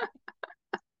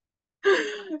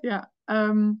 Yeah.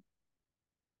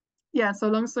 Yeah, so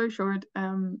long story short,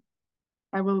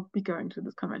 I will be going to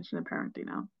this convention apparently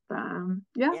now.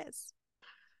 Yeah. Yes.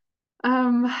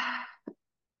 Um,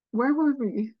 where were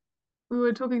we? we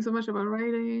were talking so much about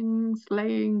writing,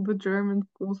 slaying the German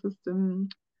school system.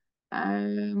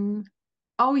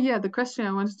 Oh yeah, the question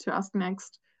I wanted to ask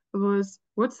next was,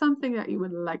 what's something that you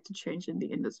would like to change in the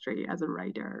industry as a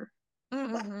writer?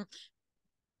 Mhm.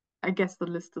 I guess the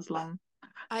list is long.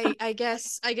 I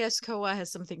guess Koa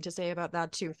has something to say about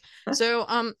that too. So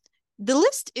the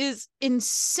list is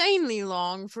insanely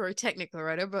long for a technical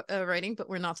writing, but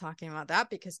we're not talking about that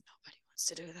because nobody wants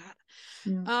to do that.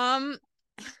 Yeah. Um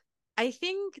I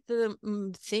think the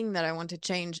thing that I want to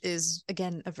change is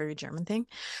again a very German thing.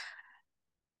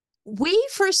 We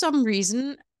for some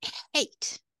reason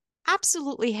hate,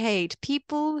 absolutely hate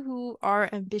people who are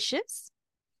ambitious,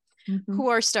 Mm-hmm. who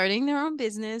are starting their own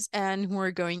business and who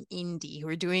are going indie, who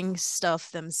are doing stuff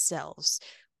themselves.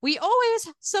 We always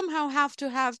somehow have to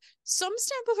have some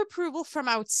stamp of approval from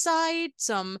outside,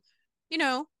 some, you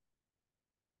know,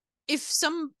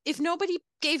 if nobody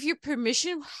gave you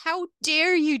permission, how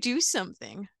dare you do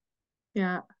something?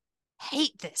 Yeah.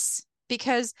 Hate this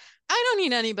because I don't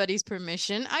need anybody's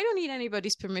permission. I don't need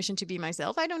anybody's permission to be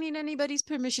myself. I don't need anybody's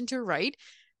permission to write.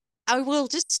 I will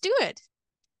just do it.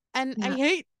 And I Yeah.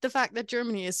 hate the fact that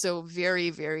Germany is so very,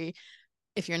 very,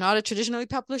 if you're not a traditionally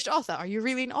published author, are you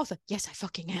really an author? Yes, I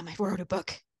fucking am. I wrote a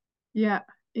book. Yeah.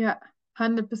 Yeah.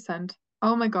 100%.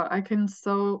 Oh my God, I can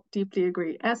so deeply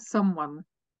agree. As someone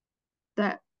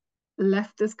that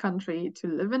left this country to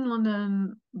live in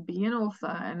London, be an author,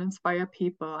 and inspire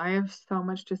people, I have so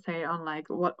much to say on like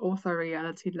what author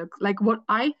reality looks like, what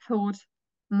I thought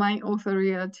my author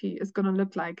reality is gonna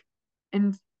look like.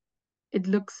 And it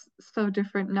looks so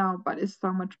different now, but it's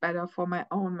so much better for my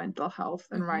own mental health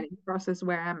and Mm-hmm. writing process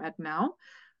where I'm at now.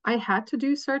 I had to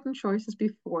do certain choices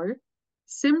before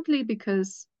simply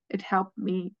because it helped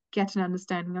me get an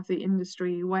understanding of the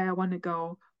industry, where I want to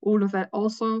go, all of that.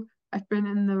 Also, I've been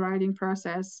in the writing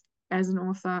process as an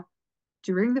author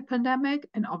during the pandemic,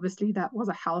 and obviously that was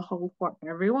a hellhole for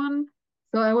everyone.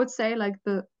 So I would say like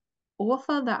the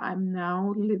author that I'm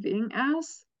now living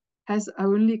as has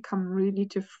only come really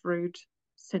to fruit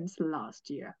since last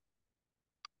year.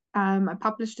 I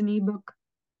published an ebook,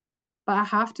 but I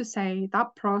have to say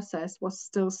that process was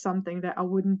still something that I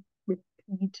wouldn't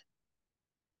repeat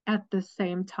at the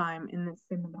same time in a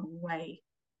similar way.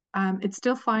 It's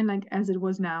still fine like as it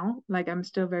was now. Like I'm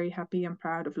still very happy and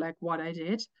proud of like what I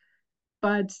did,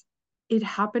 but it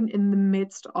happened in the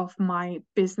midst of my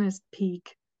business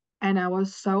peak. And I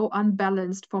was so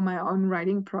unbalanced for my own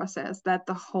writing process that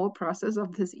the whole process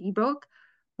of this ebook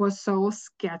was so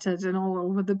scattered and all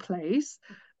over the place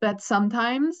that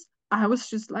sometimes I was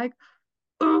just like,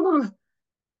 oh,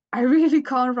 I really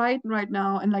can't write right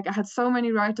now. And like I had so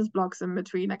many writer's blocks in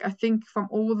between. Like I think from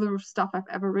all the stuff I've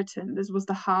ever written, this was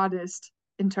the hardest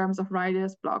in terms of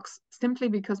writer's blocks, simply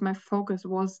because my focus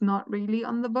was not really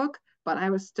on the book, but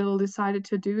I was still decided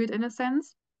to do it in a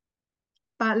sense.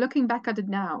 But looking back at it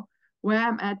now, where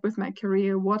I'm at with my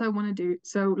career, what I want to do.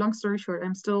 So, long story short,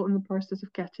 I'm still in the process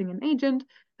of getting an agent.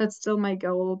 That's still my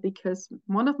goal because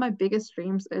one of my biggest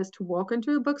dreams is to walk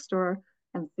into a bookstore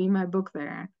and see my book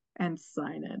there and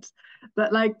sign it.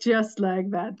 But like just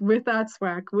like that, with that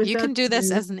swag, with You that can do this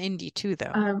smooth. as an indie too,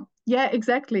 though. Yeah,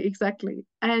 exactly, exactly.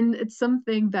 And it's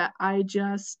something that I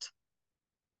just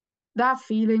that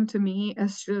feeling to me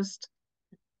is just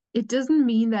it doesn't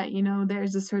mean that,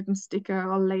 there's a certain sticker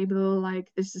or label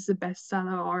like this is a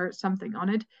bestseller or something on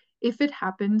it. If it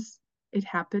happens,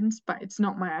 but it's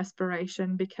not my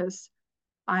aspiration because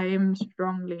I am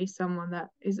strongly someone that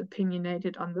is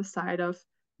opinionated on the side of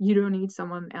you don't need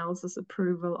someone else's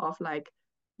approval of like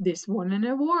this won an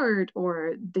award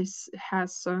or this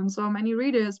has so and so many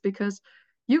readers because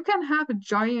you can have a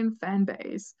giant fan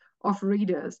base of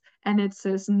readers and it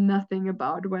says nothing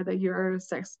about whether you're a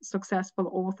successful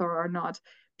author or not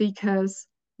because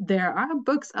there are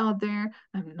books out there.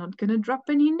 I'm not going to drop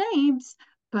any names,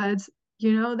 but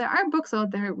there are books out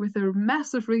there with a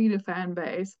massive reader fan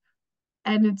base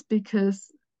and it's because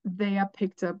they are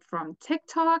picked up from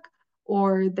TikTok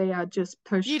or they are just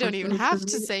pushed You from don't even social have to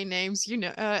media. say names.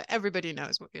 Everybody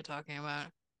knows what you're talking about.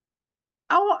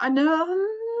 Oh, I know.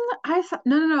 I thought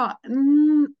no, no,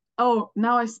 no. Oh,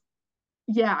 now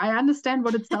yeah, I understand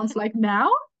what it sounds like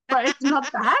now, but it's not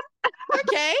that.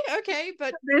 Okay, okay,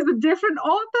 but There's a different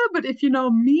author, but if you know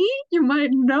me, you might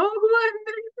know who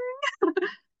I'm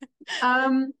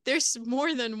thinking. there's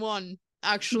more than one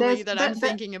actually There's that I'm that, that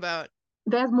thinking about.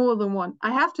 There's more than one.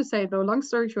 I have to say though, long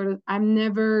story short, I'm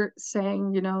never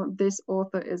saying, this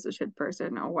author is a shit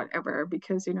person or whatever,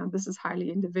 because, this is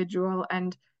highly individual.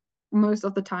 And most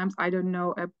of the times I don't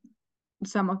know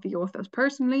some of the authors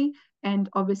personally. And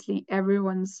obviously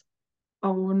everyone's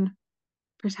own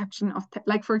perception of,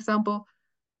 like, for example,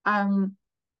 Um,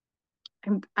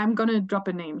 I'm gonna drop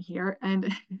a name here, and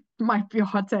it might be a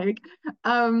hot take.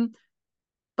 Um,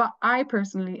 but I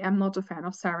personally am not a fan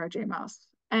of Sarah J. Maas,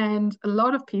 and a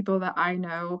lot of people that I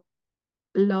know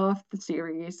love the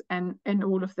series and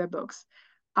all of their books.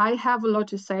 I have a lot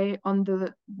to say on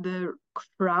the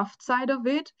craft side of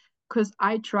it because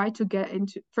I try to get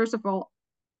into, first of all,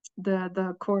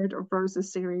 the Court of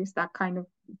Roses series, that kind of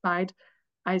side.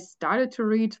 I started to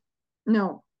read.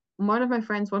 No, one of my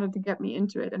friends wanted to get me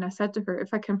into it, and I said to her,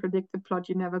 if I can predict the plot,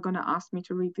 you're never gonna ask me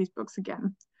to read these books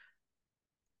again.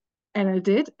 And I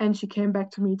did, and she came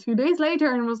back to me 2 days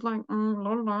later and was like,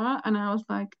 la, la. And I was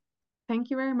like, thank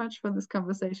you very much for this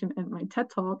conversation and my TED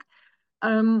talk.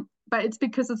 But it's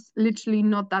because it's literally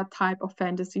not that type of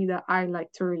fantasy that I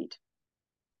like to read.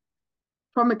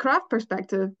 From a craft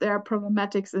perspective, there are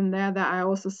problematics in there that I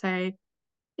also say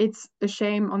it's a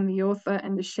shame on the author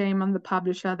and a shame on the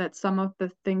publisher that some of the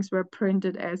things were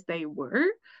printed as they were.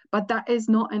 But that is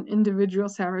not an individual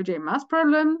Sarah J. Maas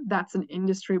problem. That's an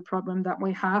industry problem that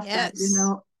we have. That, Yes.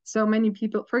 so many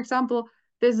people. For example,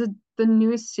 the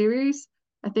newest series.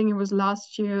 I think it was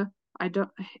last year. I don't.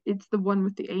 It's the one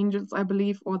with the angels, I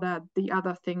believe, or the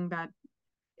other thing that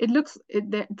it looks.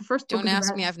 The first book Don't is ask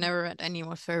about me. I've never read any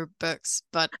of her books,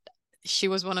 but she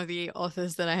was one of the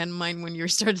authors that I had in mind when you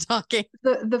started talking.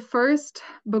 the first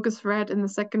book is red and the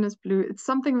second is blue. It's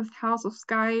something with House of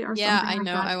Sky or Yeah, something I like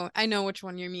know. that. I know which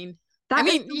one you mean. I That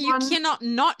is mean, the you one. cannot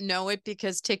not know it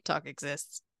because TikTok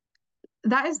exists.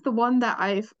 That is the one that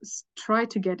I've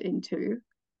tried to get into,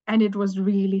 and it was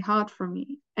really hard for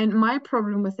me. And my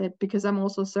problem with it, because I'm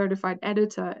also a certified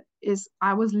editor, is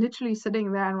I was literally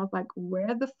sitting there and was like,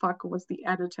 where the fuck was the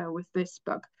editor with this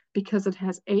book? Because it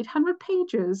has 800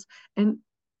 pages, and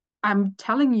I'm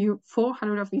telling you,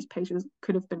 400 of these pages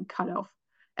could have been cut off.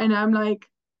 And I'm like,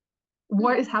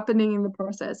 what Hmm. is happening in the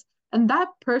process? And that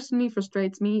personally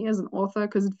frustrates me as an author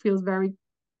because it feels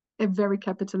a very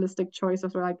capitalistic choice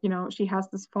of like, she has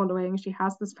this following, she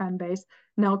has this fan base,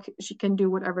 now she can do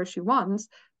whatever she wants.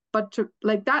 But to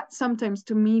like that sometimes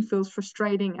to me feels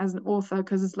frustrating as an author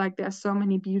because it's like there's so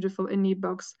many beautiful indie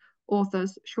books,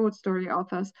 authors, short story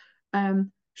authors,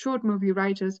 short movie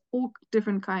writers, all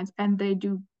different kinds, and they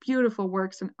do beautiful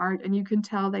works in art, and you can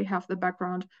tell they have the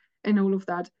background and all of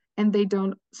that, and they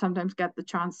don't sometimes get the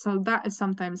chance. So that is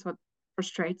sometimes what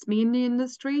frustrates me in the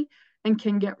industry and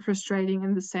can get frustrating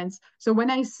in the sense. So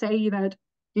when I say that,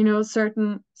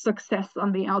 certain success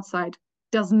on the outside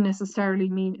doesn't necessarily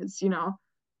mean it's,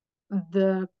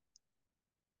 the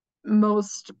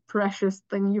most precious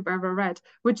thing you've ever read,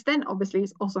 which then obviously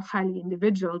is also highly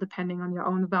individual depending on your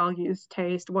own values,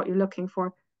 taste, what you're looking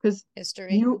for. Because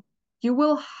History. you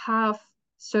will have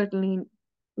certainly,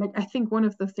 like, I think one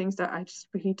of the things that I just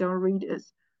really don't read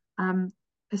is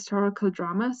historical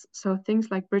dramas. So things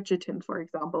like Bridgerton, for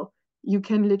example, you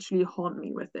can literally haunt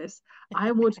me with this.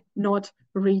 I would not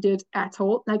read it at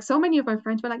all. Like so many of my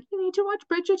friends were like, you need to watch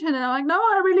Bridgerton. And I'm like, no,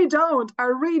 I really don't. I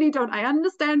really don't. I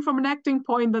understand from an acting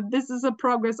point that this is a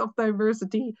progress of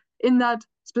diversity in that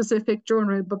specific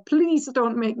genre, but please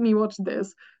don't make me watch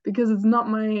this because it's not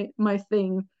my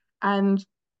thing. And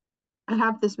I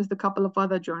have this with a couple of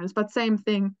other genres, but same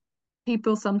thing.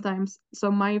 People sometimes,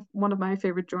 so my one of my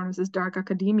favorite genres is dark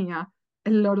academia. A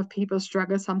lot of people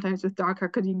struggle sometimes with dark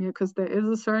academia because there is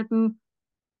a certain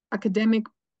academic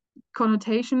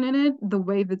connotation in it, the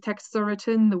way the texts are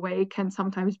written, the way it can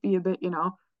sometimes be a bit,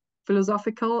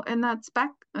 philosophical in that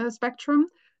spectrum.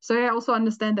 So I also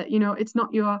understand that, it's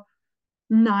not your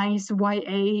nice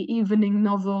YA evening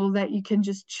novel that you can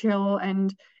just chill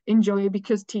and enjoy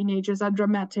because teenagers are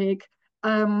dramatic.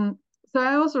 So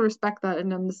I also respect that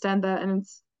and understand that, and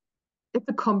it's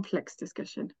a complex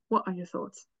discussion. What are your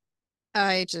thoughts?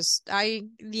 The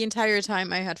entire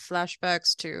time I had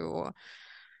flashbacks to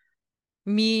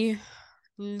me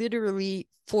literally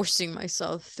forcing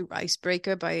myself through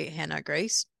Icebreaker by Hannah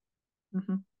Grace.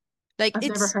 Hmm. Like I've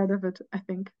never heard of it, I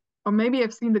think. Or maybe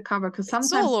I've seen the cover because it's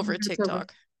sometimes all when over it's over.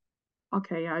 TikTok.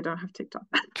 Okay, yeah, I don't have TikTok.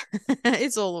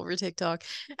 It's all over TikTok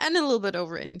and a little bit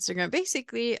over Instagram.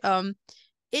 Basically,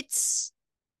 it's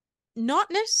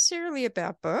not necessarily a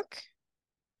bad book.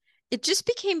 It just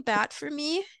became bad for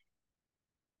me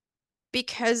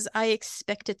because I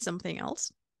expected something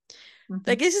else. Hmm.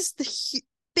 Like this is the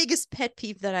biggest pet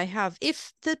peeve that I have.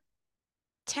 If the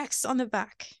text on the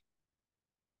back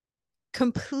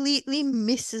completely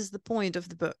misses the point of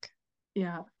the book.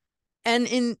 Yeah. And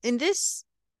in this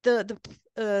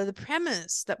the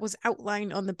premise that was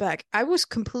outlined on the back, I was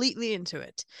completely into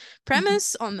it. Hmm.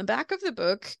 Premise on the back of the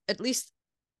book, at least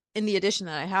in the edition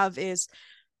that I have, is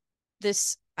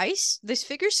this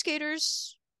figure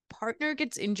skater's partner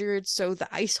gets injured, so the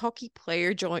ice hockey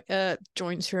player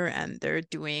joins her, and they're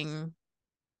doing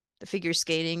the figure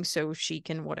skating so she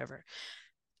can whatever.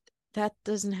 That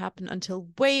doesn't happen until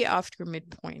way after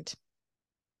midpoint.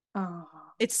 Oh.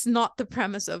 It's not the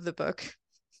premise of the book.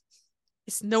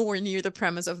 It's nowhere near the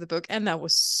premise of the book, and that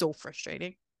was so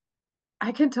frustrating.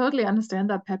 I can totally understand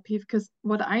that pet peeve because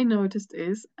what I noticed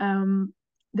is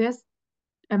there's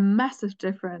a massive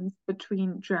difference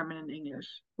between German and English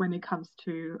when it comes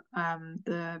to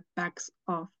the backs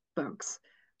of books.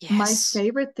 My Yes.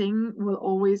 favorite thing will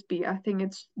always be, I think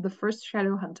it's the first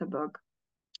Shadowhunter book.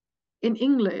 In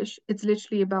English, it's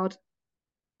literally about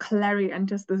Clary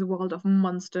enters this world of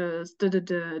monsters, da da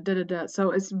da da da da.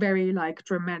 So it's very like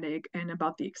dramatic and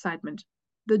about the excitement.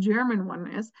 The German one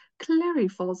is Clary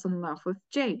falls in love with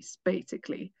Jace,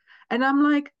 basically. And I'm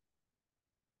like,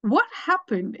 what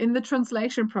happened in the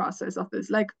translation process of this?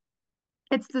 Like,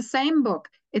 it's the same book,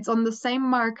 it's on the same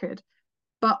market,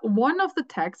 but one of the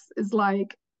texts is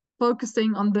like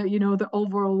focusing on the, the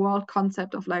overall world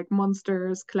concept of like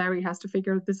monsters. Clary has to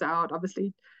figure this out.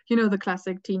 Obviously, the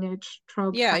classic teenage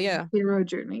trope Yeah, kind of yeah. hero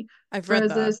journey. I've read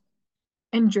Whereas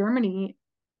that. in Germany,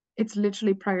 it's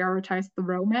literally prioritized the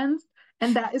romance.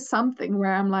 And that is something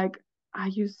where I'm like, are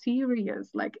you serious?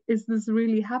 Like, is this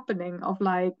really happening? Of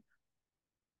like,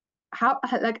 how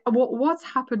like what's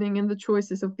happening in the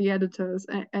choices of the editors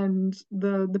and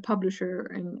the publisher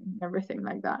and everything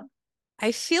like that.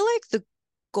 I feel like the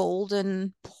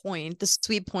golden point, the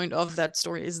sweet point of that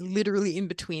story is literally in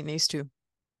between these two.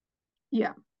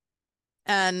 Yeah,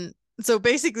 And so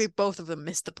basically both of them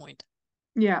missed the point.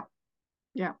 yeah,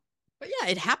 yeah. But yeah,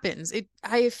 it happens.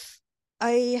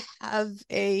 I have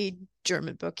a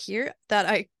German book here that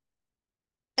I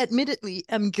admittedly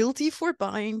am guilty for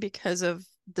buying because of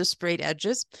the sprayed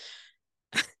edges.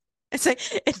 It's like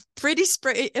pretty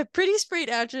sprayed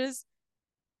edges,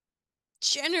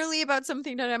 generally about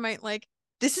something that I might like.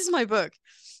 This is my book.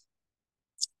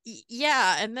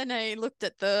 Yeah, and then I looked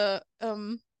at the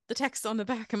text on the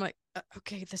back. I'm like,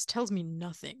 okay, this tells me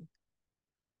nothing.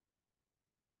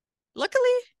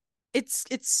 Luckily,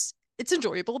 it's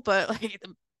enjoyable, but like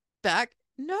the back,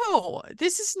 no,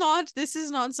 this is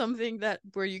not something that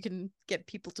where you can get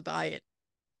people to buy it.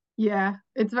 Yeah,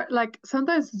 it's very, like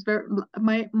sometimes it's very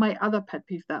my other pet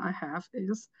peeve that I have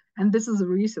is, and this is a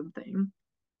recent thing,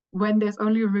 when there's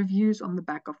only reviews on the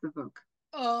back of the book.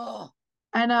 Oh,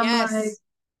 And I'm like, yes.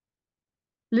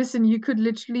 listen, you could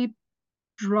literally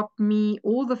drop me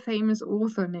all the famous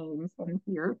author names on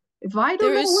here. If I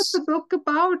don't There know what the is, book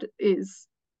about is,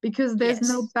 because there's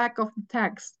no yes. back of the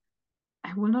text,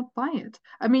 I will not buy it.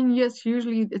 I mean, yes,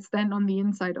 usually it's then on the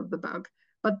inside of the book,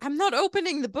 but I'm not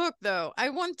opening the book though. I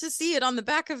want to see it on the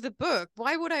back of the book.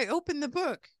 Why would I open the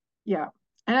book? yeah.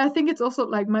 And I think it's also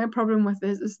like my problem with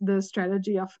this is the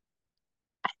strategy of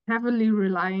heavily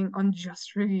relying on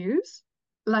just reviews.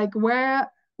 Like where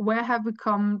have we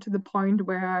come to the point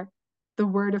where the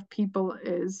word of people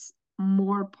is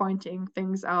more pointing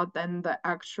things out than the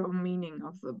actual meaning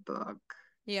of the book?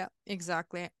 Yeah,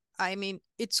 exactly. I mean,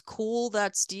 it's cool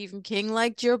that Stephen King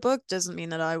liked your book, doesn't mean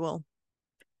that I will.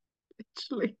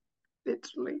 Literally,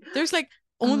 literally. There's like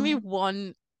only Um,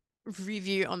 one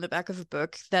review on the back of a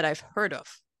book that I've heard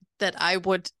of that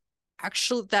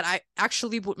I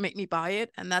actually would make me buy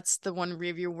it, and that's the one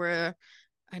review where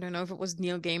I don't know if it was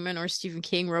Neil Gaiman or Stephen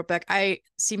King wrote back, I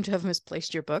seem to have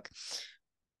misplaced your book.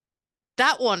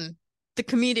 That one, the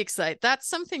comedic side, that's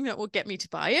something that will get me to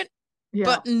buy it, yeah,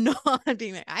 but not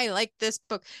being like, I like this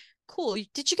book. Cool.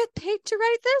 Did you get paid to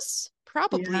write this?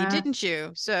 Probably, yeah, didn't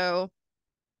you? So,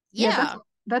 yeah. That's yeah,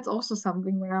 that's also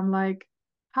something where I'm like,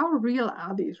 how real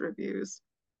are these reviews?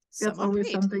 That's some are always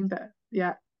paid. something that,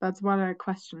 yeah, that's what I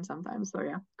question sometimes. So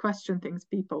yeah, question things,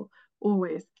 people,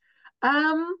 always.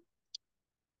 Um,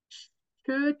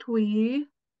 should we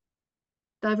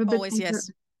dive a bit Always deeper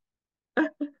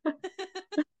yes.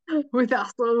 with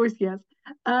us? Always yes.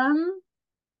 Um,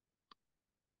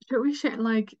 should we share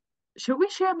like should we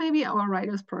share maybe our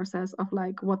writers process of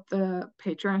like what the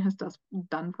Patreon has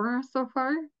done for us so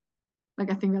far?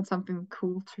 Like I think that's something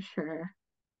cool to share.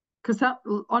 Because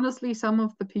honestly, some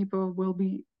of the people will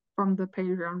be from the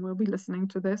Patreon will be listening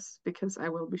to this because I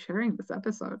will be sharing this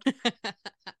episode.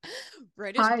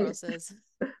 Writer's Hi, process.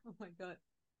 Oh my God.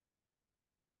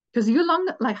 because you long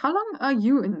like how long are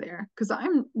you in there? Because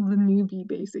I'm the newbie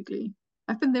basically.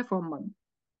 I've been there for a month.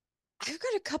 I've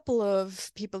got a couple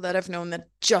of people that I've known that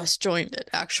just joined it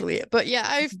actually. But yeah,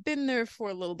 I've been there for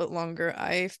a little bit longer.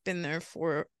 I've been there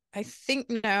for I think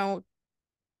now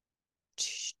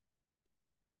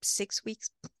 6 weeks,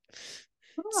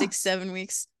 Ah, 6, 7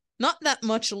 weeks. Not that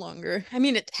much longer. I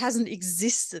mean, it hasn't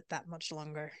existed that much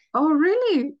longer. Oh,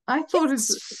 really? I Yeah, thought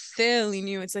it's fairly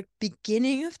new. It's like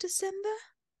beginning of December,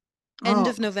 end oh,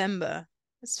 of November.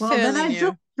 It's well, then fairly I just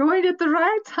new. joined at the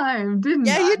right time, didn't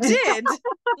Yeah, you I? did.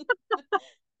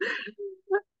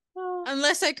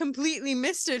 Unless I completely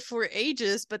missed it for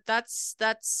ages, but that's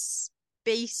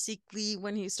basically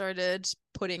when he started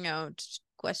putting out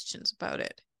questions about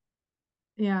it.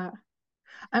 Yeah.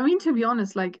 I mean, to be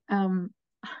honest, like,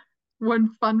 one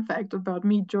fun fact about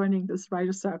me joining this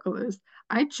writer circle is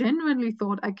I genuinely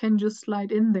thought I can just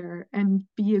slide in there and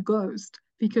be a ghost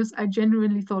because I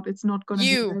genuinely thought it's not going to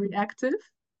be You, very active.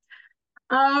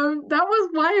 That was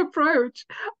my approach.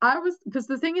 I was because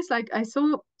the thing is like I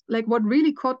saw like what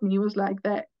really caught me was like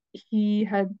that he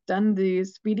had done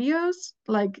these videos.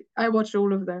 Like I watched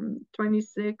all of them,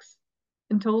 26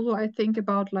 in total, I think,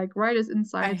 about like writers' I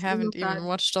insights, all of haven't that. even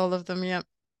watched all of them yet.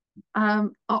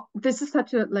 Oh, this is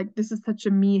such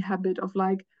a me habit of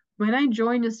like when I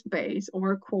join a space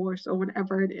or a course or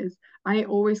whatever it is, I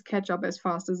always catch up as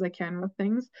fast as I can with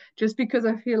things just because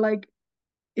I feel like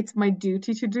it's my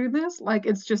duty to do this. Like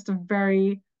it's just a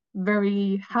very,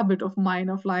 very habit of mine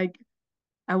of like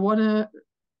I want to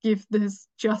give this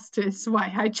justice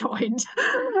why I joined.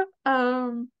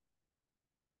 um,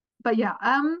 but yeah,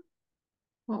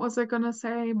 what was I gonna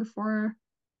say before?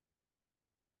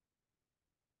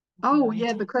 No Oh yeah,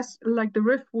 idea. the question, like the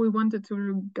riff we wanted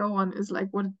to go on is like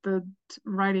what the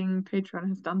writing Patreon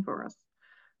has done for us,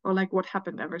 or like what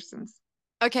happened ever since.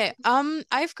 Okay,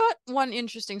 I've got one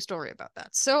interesting story about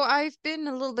that. So I've been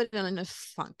a little bit in a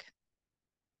funk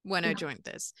when I Yeah, joined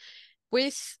this.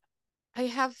 With I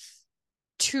have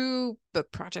two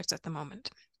book projects at the moment.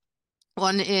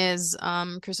 One is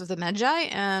Curse of the Magi,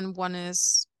 and one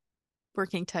is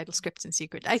working title Scripts in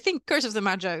Secret. I think Curse of the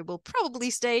Magi will probably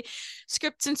stay.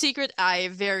 Scripts in Secret, I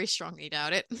very strongly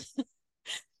doubt it.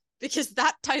 Because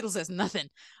that title says nothing.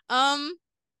 Um,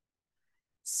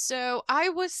 so I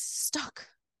was stuck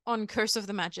on Curse of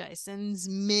the Magi since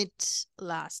mid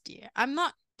last year. I'm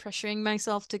not pressuring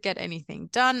myself to get anything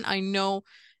done. I know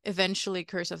eventually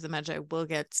Curse of the Magi will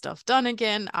get stuff done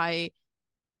again. I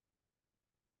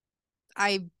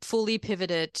fully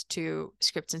pivoted to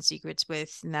Scripts and Secrets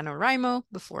with NaNoWriMo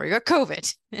before I got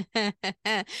COVID.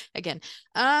 Again.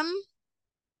 Um,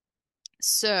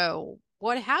 so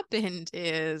what happened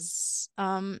is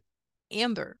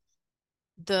Amber,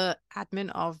 the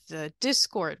admin of the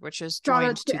Discord, which has shout joined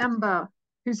out to to the Ember,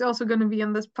 who's also going to be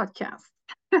on this podcast.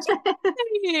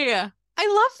 Yeah, I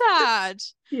love that.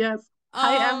 Yes.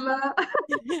 Hi, Um, Ember.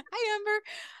 hi Amber.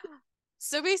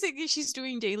 So basically she's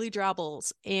doing daily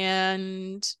drabbles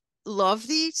and love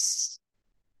these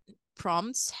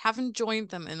prompts, haven't joined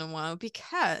them in a while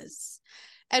because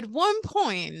at one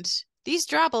point these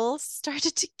drabbles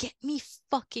started to get me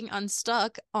fucking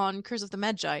unstuck on Curse of the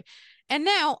Magi. And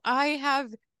now I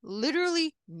have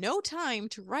literally no time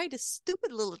to write a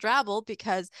stupid little drabble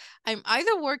because I'm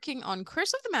either working on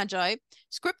Curse of the Magi,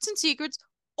 Scripts and Secrets,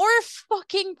 or a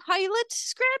fucking pilot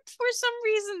script for some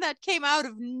reason that came out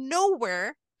of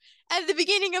nowhere at the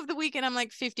beginning of the week, and I'm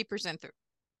like 50% through.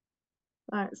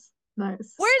 Nice,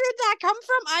 nice. Where did that come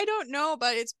from? I don't know,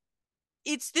 but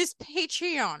it's this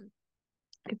Patreon.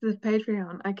 It's a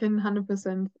Patreon. I can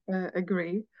 100%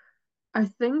 agree. I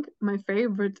think my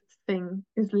favorite thing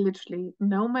is literally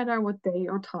no matter what day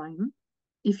or time,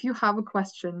 if you have a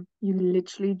question, you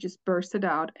literally just burst it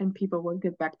out and people will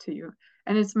get back to you.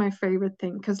 And it's my favorite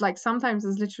thing because, like, sometimes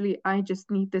it's literally, I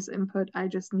just need this input, I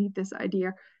just need this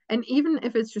idea. And even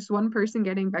if it's just one person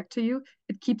getting back to you,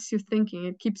 it keeps you thinking,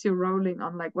 it keeps you rolling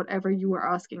on like whatever you were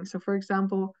asking. So, for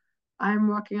example, I'm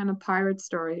working on a pirate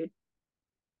story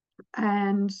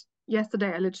and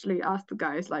yesterday I literally asked the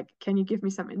guys, like, can you give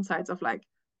me some insights of like,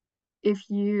 if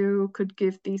you could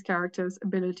give these characters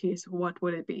abilities, what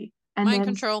would it be? And Mind then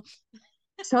control.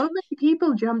 so many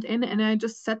people jumped in, and I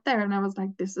just sat there and I was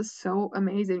like, this is so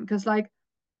amazing. Because, like,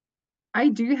 I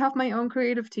do have my own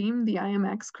creative team, the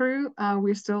IMX crew.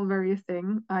 We're still very a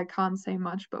thing. I can't say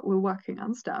much, but we're working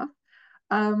on stuff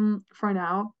for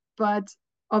now. But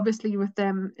obviously, with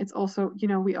them, it's also,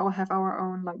 we all have our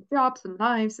own like jobs and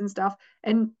lives and stuff,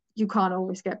 and you can't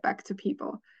always get back to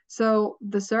people. So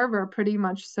the server pretty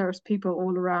much serves people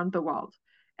all around the world,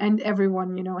 and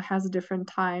everyone, has a different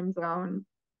time zone,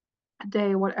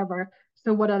 day, whatever.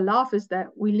 So what I love is that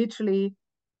we literally,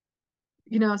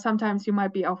 sometimes you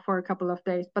might be off for a couple of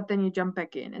days, but then you jump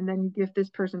back in and then you give this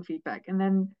person feedback. And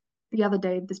then the other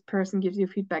day, this person gives you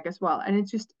feedback as well. And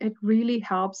it really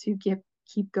helps you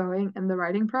keep going in the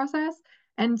writing process.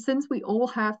 And since we all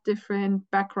have different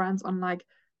backgrounds on like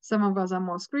Some of us are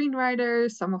more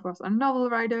screenwriters, some of us are novel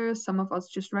writers, some of us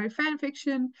just write fan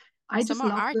fiction. I Some just are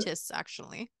love artists,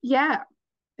 actually. yeah,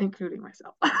 including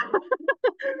myself.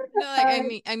 No, like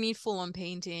Uh, I mean full on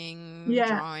painting,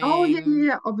 yeah. Oh, yeah, yeah, drawing.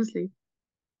 yeah, obviously.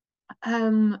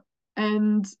 Um,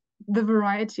 and the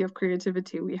variety of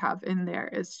creativity we have in there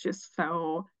is just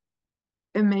so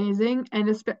amazing. And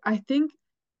I think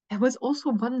there was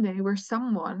also one day where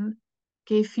someone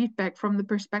gave feedback from the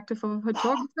perspective of a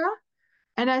photographer.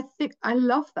 And I think I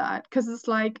love that because it's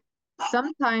like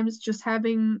sometimes just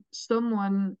having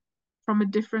someone from a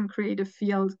different creative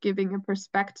field giving a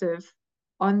perspective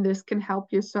on this can help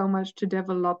you so much to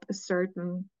develop a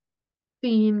certain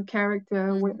scene,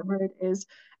 character, Mhm. whatever it is.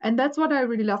 And that's what I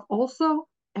really love. Also,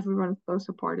 everyone's so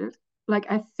supportive.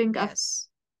 Like I think Yes.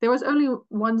 there was only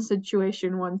one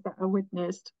situation once that I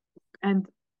witnessed, and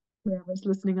whoever's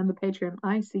listening on the Patreon,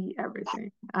 I see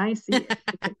everything. I see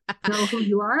everything. I know who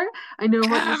you are. I know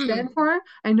what you stand for.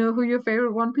 I know who your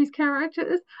favorite One Piece character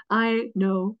is. I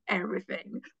know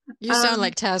everything. You sound Um,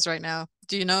 like Taz right now.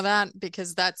 Do you know that?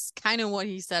 Because that's kind of what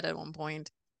he said at one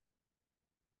point.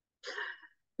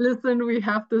 Listen, we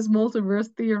have this multiverse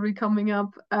theory coming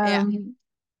up. Yeah.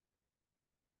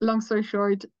 Long story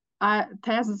short,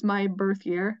 Taz is my birth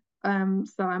year.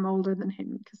 So I'm older than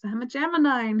him because I'm a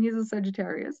Gemini and he's a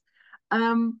Sagittarius.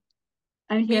 Um,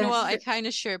 and he has, Meanwhile, I kind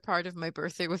of share part of my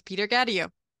birthday with Peter Gadio.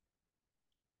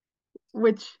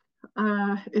 which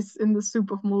is in the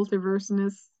soup of multiverse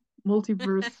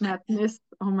madness.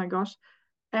 Oh my gosh.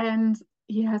 And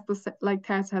he has like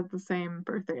Taz has the same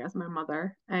birthday as my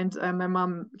mother. And my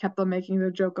mom kept on making the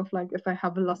joke of like if I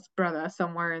have a lost brother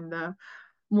somewhere in the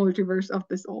multiverse of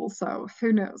this also,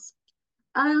 who knows?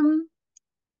 Um,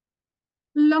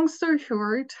 Long story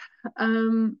short,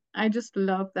 I just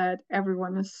love that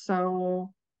everyone is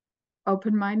so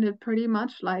open-minded pretty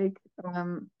much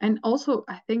and also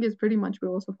I think it's pretty much we're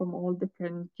also from all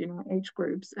different age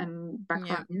groups and Yeah.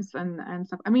 backgrounds and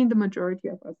stuff. I mean the majority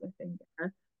of us I think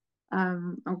are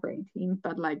over 18,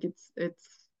 but like it's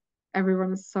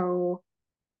everyone is so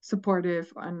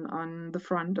supportive on the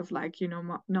front of like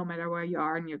no matter where you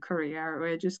are in your career,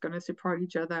 we're just going to support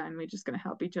each other and we're just going to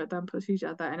help each other and push each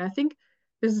other. And I think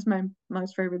this is my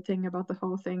most favorite thing about the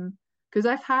whole thing because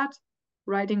I've had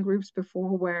writing groups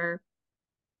before where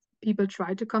people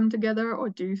try to come together or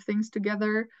do things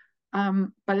together,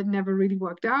 but it never really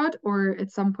worked out, or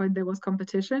at some point there was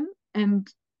competition. And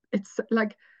it's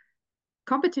like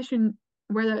competition,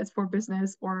 whether it's for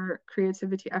business or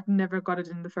creativity, I've never got it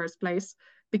in the first place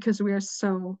because we are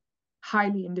so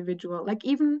highly individual. Like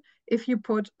even if you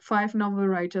put five novel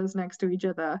writers next to each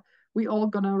other, we all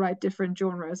gonna write different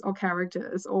genres or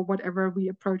characters or whatever we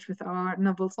approach with our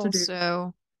novels to do.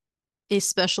 Also,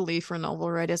 especially for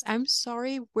novel writers, I'm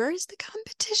sorry, where is the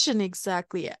competition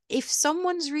exactly? If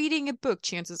someone's reading a book,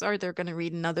 chances are they're going to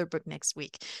read another book next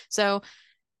week. So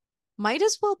might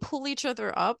as well pull each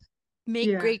other up, make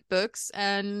Yeah, great books,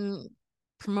 and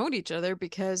promote each other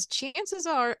because chances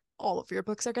are all of your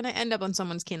books are going to end up on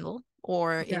someone's Kindle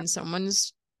or yeah, in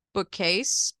someone's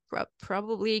bookcase,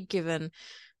 probably given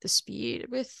the speed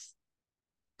with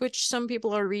which some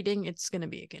people are reading, it's going to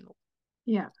be a Kindle.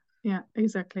 yeah, yeah,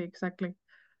 exactly.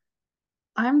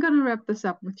 I'm going to wrap this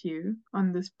up with you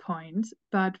on this point,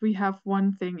 but we have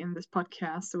one thing in this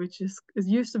podcast, which is it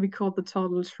used to be called the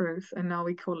total truth, and now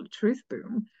we call it truth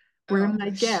boom, where Oh my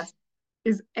gosh. guest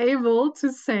is able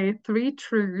to say three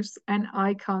truths and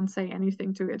I can't say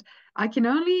anything to it. I can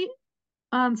only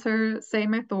say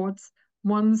my thoughts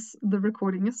once the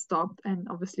recording is stopped, and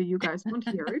obviously you guys won't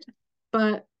hear it.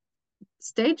 But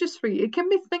stage is free. It can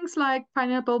be things like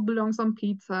pineapple belongs on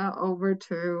pizza over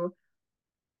to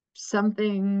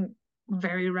something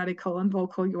very radical and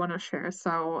vocal you want to share.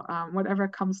 So, whatever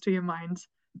comes to your mind,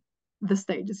 the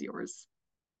stage is yours.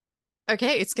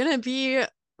 Okay, it's gonna be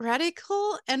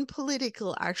radical and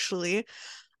political, actually.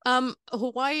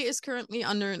 Hawaii is currently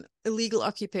under an illegal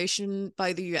occupation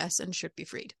by the US and should be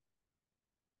freed.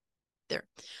 There.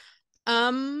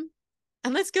 Um,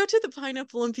 and let's go to the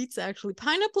pineapple on pizza, actually.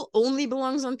 Pineapple only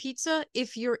belongs on pizza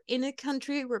if you're in a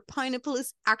country where pineapple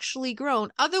is actually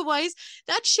grown. Otherwise,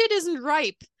 that shit isn't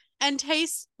ripe and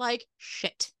tastes like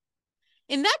shit.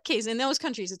 In that case, in those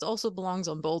countries, it also belongs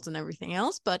on bowls and everything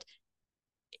else. But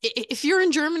if you're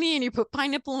in Germany and you put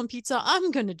pineapple on pizza,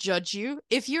 I'm going to judge you.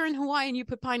 If you're in Hawaii and you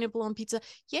put pineapple on pizza,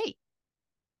 yay.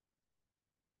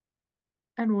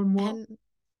 And one more.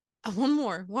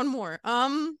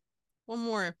 And one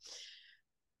more.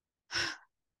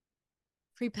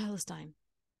 Free Palestine.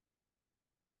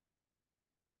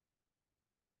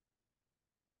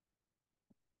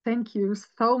 Thank you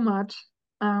so much.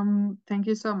 Thank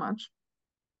you so much.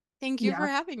 Thank you Yeah. for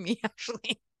having me,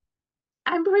 actually.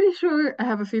 I'm pretty sure I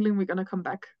have a feeling we're gonna come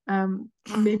back.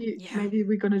 Maybe Yeah. maybe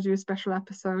we're gonna do a special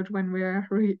episode when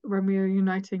we're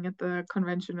uniting at the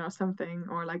convention or something,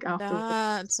 or like afterwards,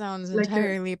 That sounds like a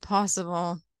entirely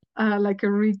possible. like a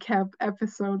recap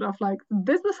episode of like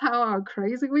this is how our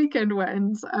crazy weekend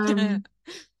went.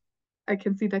 I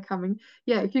can see that coming.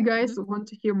 Yeah, if you guys Mhm. want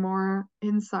to hear more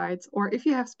insights or if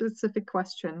you have specific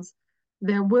questions,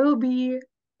 there will be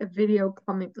a video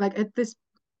coming. Like at this,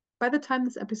 by the time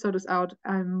this episode is out,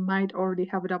 I might already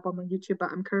have it up on my YouTube,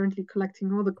 but I'm currently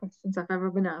collecting all the questions I've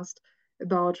ever been asked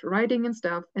about writing and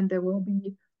stuff, and there will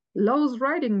be Lo's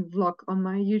writing vlog on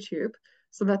my YouTube.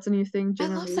 So that's a new thing I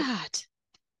love generally. that.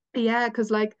 Yeah, because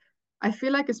like I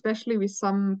feel like especially with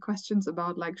some questions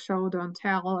about like show, don't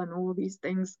tell and all these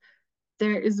things,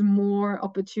 there is more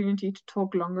opportunity to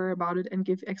talk longer about it and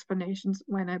give explanations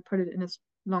when I put it in a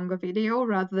longer video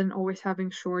rather than always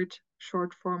having short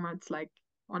formats like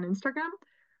on Instagram.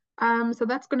 So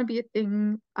that's going to be a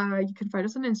thing. You can find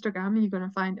us on Instagram. You're going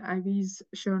to find Ivy's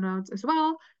show notes as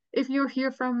well. If you're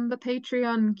here from the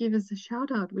Patreon, give us a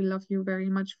shout out. We love you very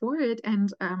much for it.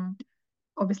 And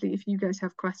obviously, if you guys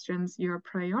have questions, you're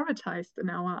prioritized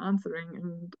in our answering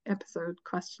and episode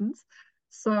questions.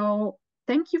 So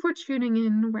thank you for tuning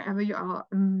in wherever you are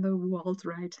in the world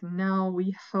right now.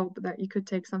 We hope that you could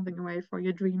take something away for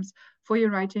your dreams, for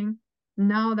your writing.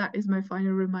 Now that is my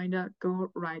final reminder. Go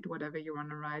write whatever you want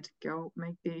to write. Go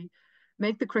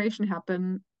make the creation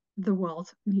happen. The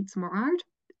world needs more art.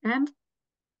 And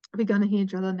we're gonna hear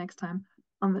each other next time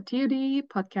on the TOD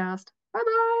podcast. Bye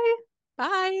bye.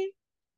 Bye.